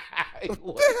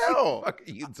 What the hell?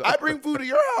 I bring food to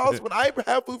your house. When I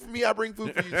have food for me, I bring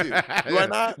food for you too. Do I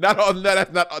not?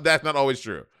 That's not always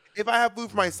true. If I have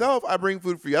food for myself, I bring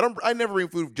food for you. I never bring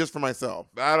food just for myself.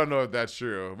 I don't know if that's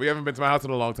true. We haven't been to my house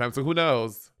in a long time, so who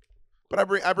knows? But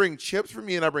I bring chips for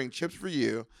me and I bring chips for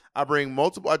you. I bring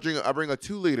multiple. I bring a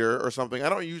 2-liter or something. I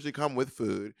don't usually come with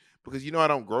food because I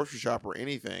don't grocery shop or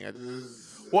anything.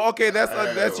 Well, okay,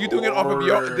 that's you doing it off of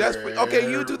your.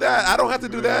 Okay. You do that. I don't have to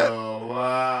do that.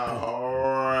 Wow. All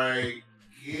right,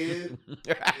 get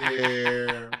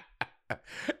there.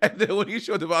 And then when you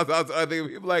show the boss house, I think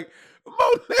people like,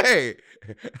 Monet,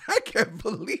 I can't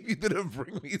believe you didn't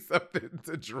bring me something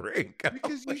to drink.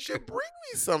 Because you should bring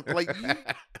me something. Like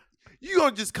you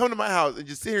gonna just come to my house and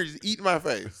just sit here and just eat in my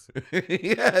face.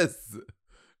 Yes.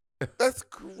 That's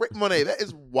great, Monet. That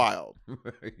is wild.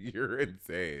 You're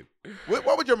insane.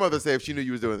 What would your mother say if she knew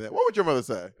you was doing that? What would your mother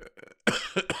say?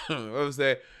 I would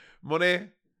say, Monet,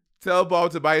 tell Bob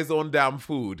to buy his own damn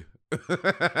food.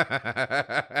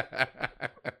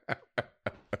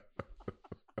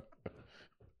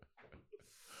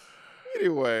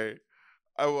 Anyway,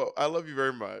 I love you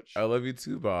very much. I love you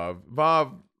too, Bob.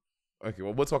 Bob. Okay,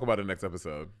 well, we'll talk about it next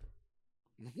episode.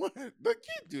 What? I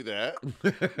can't do that. I'm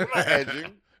not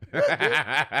hedging.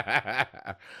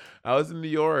 I was in New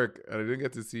York and I didn't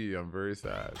get to see you. I'm very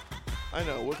sad. I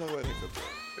know. We'll talk about it next episode.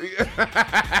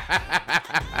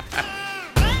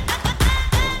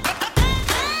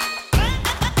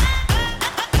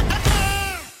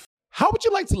 How would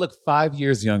you like to look 5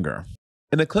 years younger?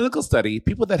 In a clinical study,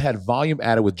 people that had volume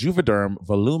added with Juvederm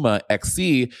Voluma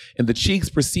XC in the cheeks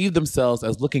perceived themselves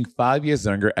as looking 5 years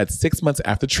younger at 6 months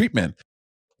after treatment.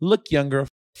 Look younger,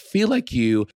 feel like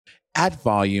you, add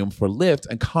volume for lift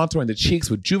and contour in the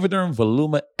cheeks with Juvederm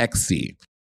Voluma XC.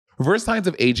 Reverse signs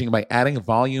of aging by adding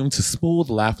volume to smooth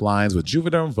laugh lines with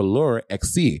Juvederm Volure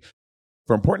XC.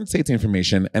 For important safety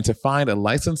information and to find a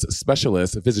licensed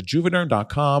specialist, visit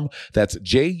juvederm.com. That's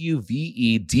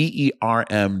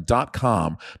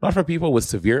JUVEDERM.com. Not for people with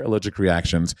severe allergic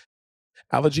reactions,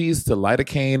 allergies to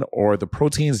lidocaine, or the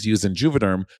proteins used in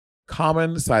Juvederm.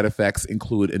 Common side effects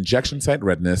include injection site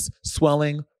redness,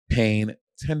 swelling, pain,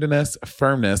 tenderness,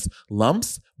 firmness,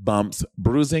 lumps, bumps,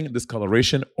 bruising,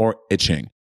 discoloration, or itching.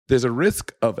 There's a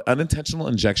risk of unintentional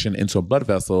injection into a blood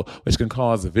vessel, which can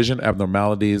cause vision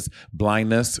abnormalities,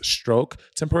 blindness, stroke,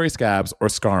 temporary scabs, or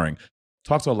scarring.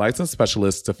 Talk to a licensed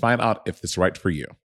specialist to find out if it's right for you.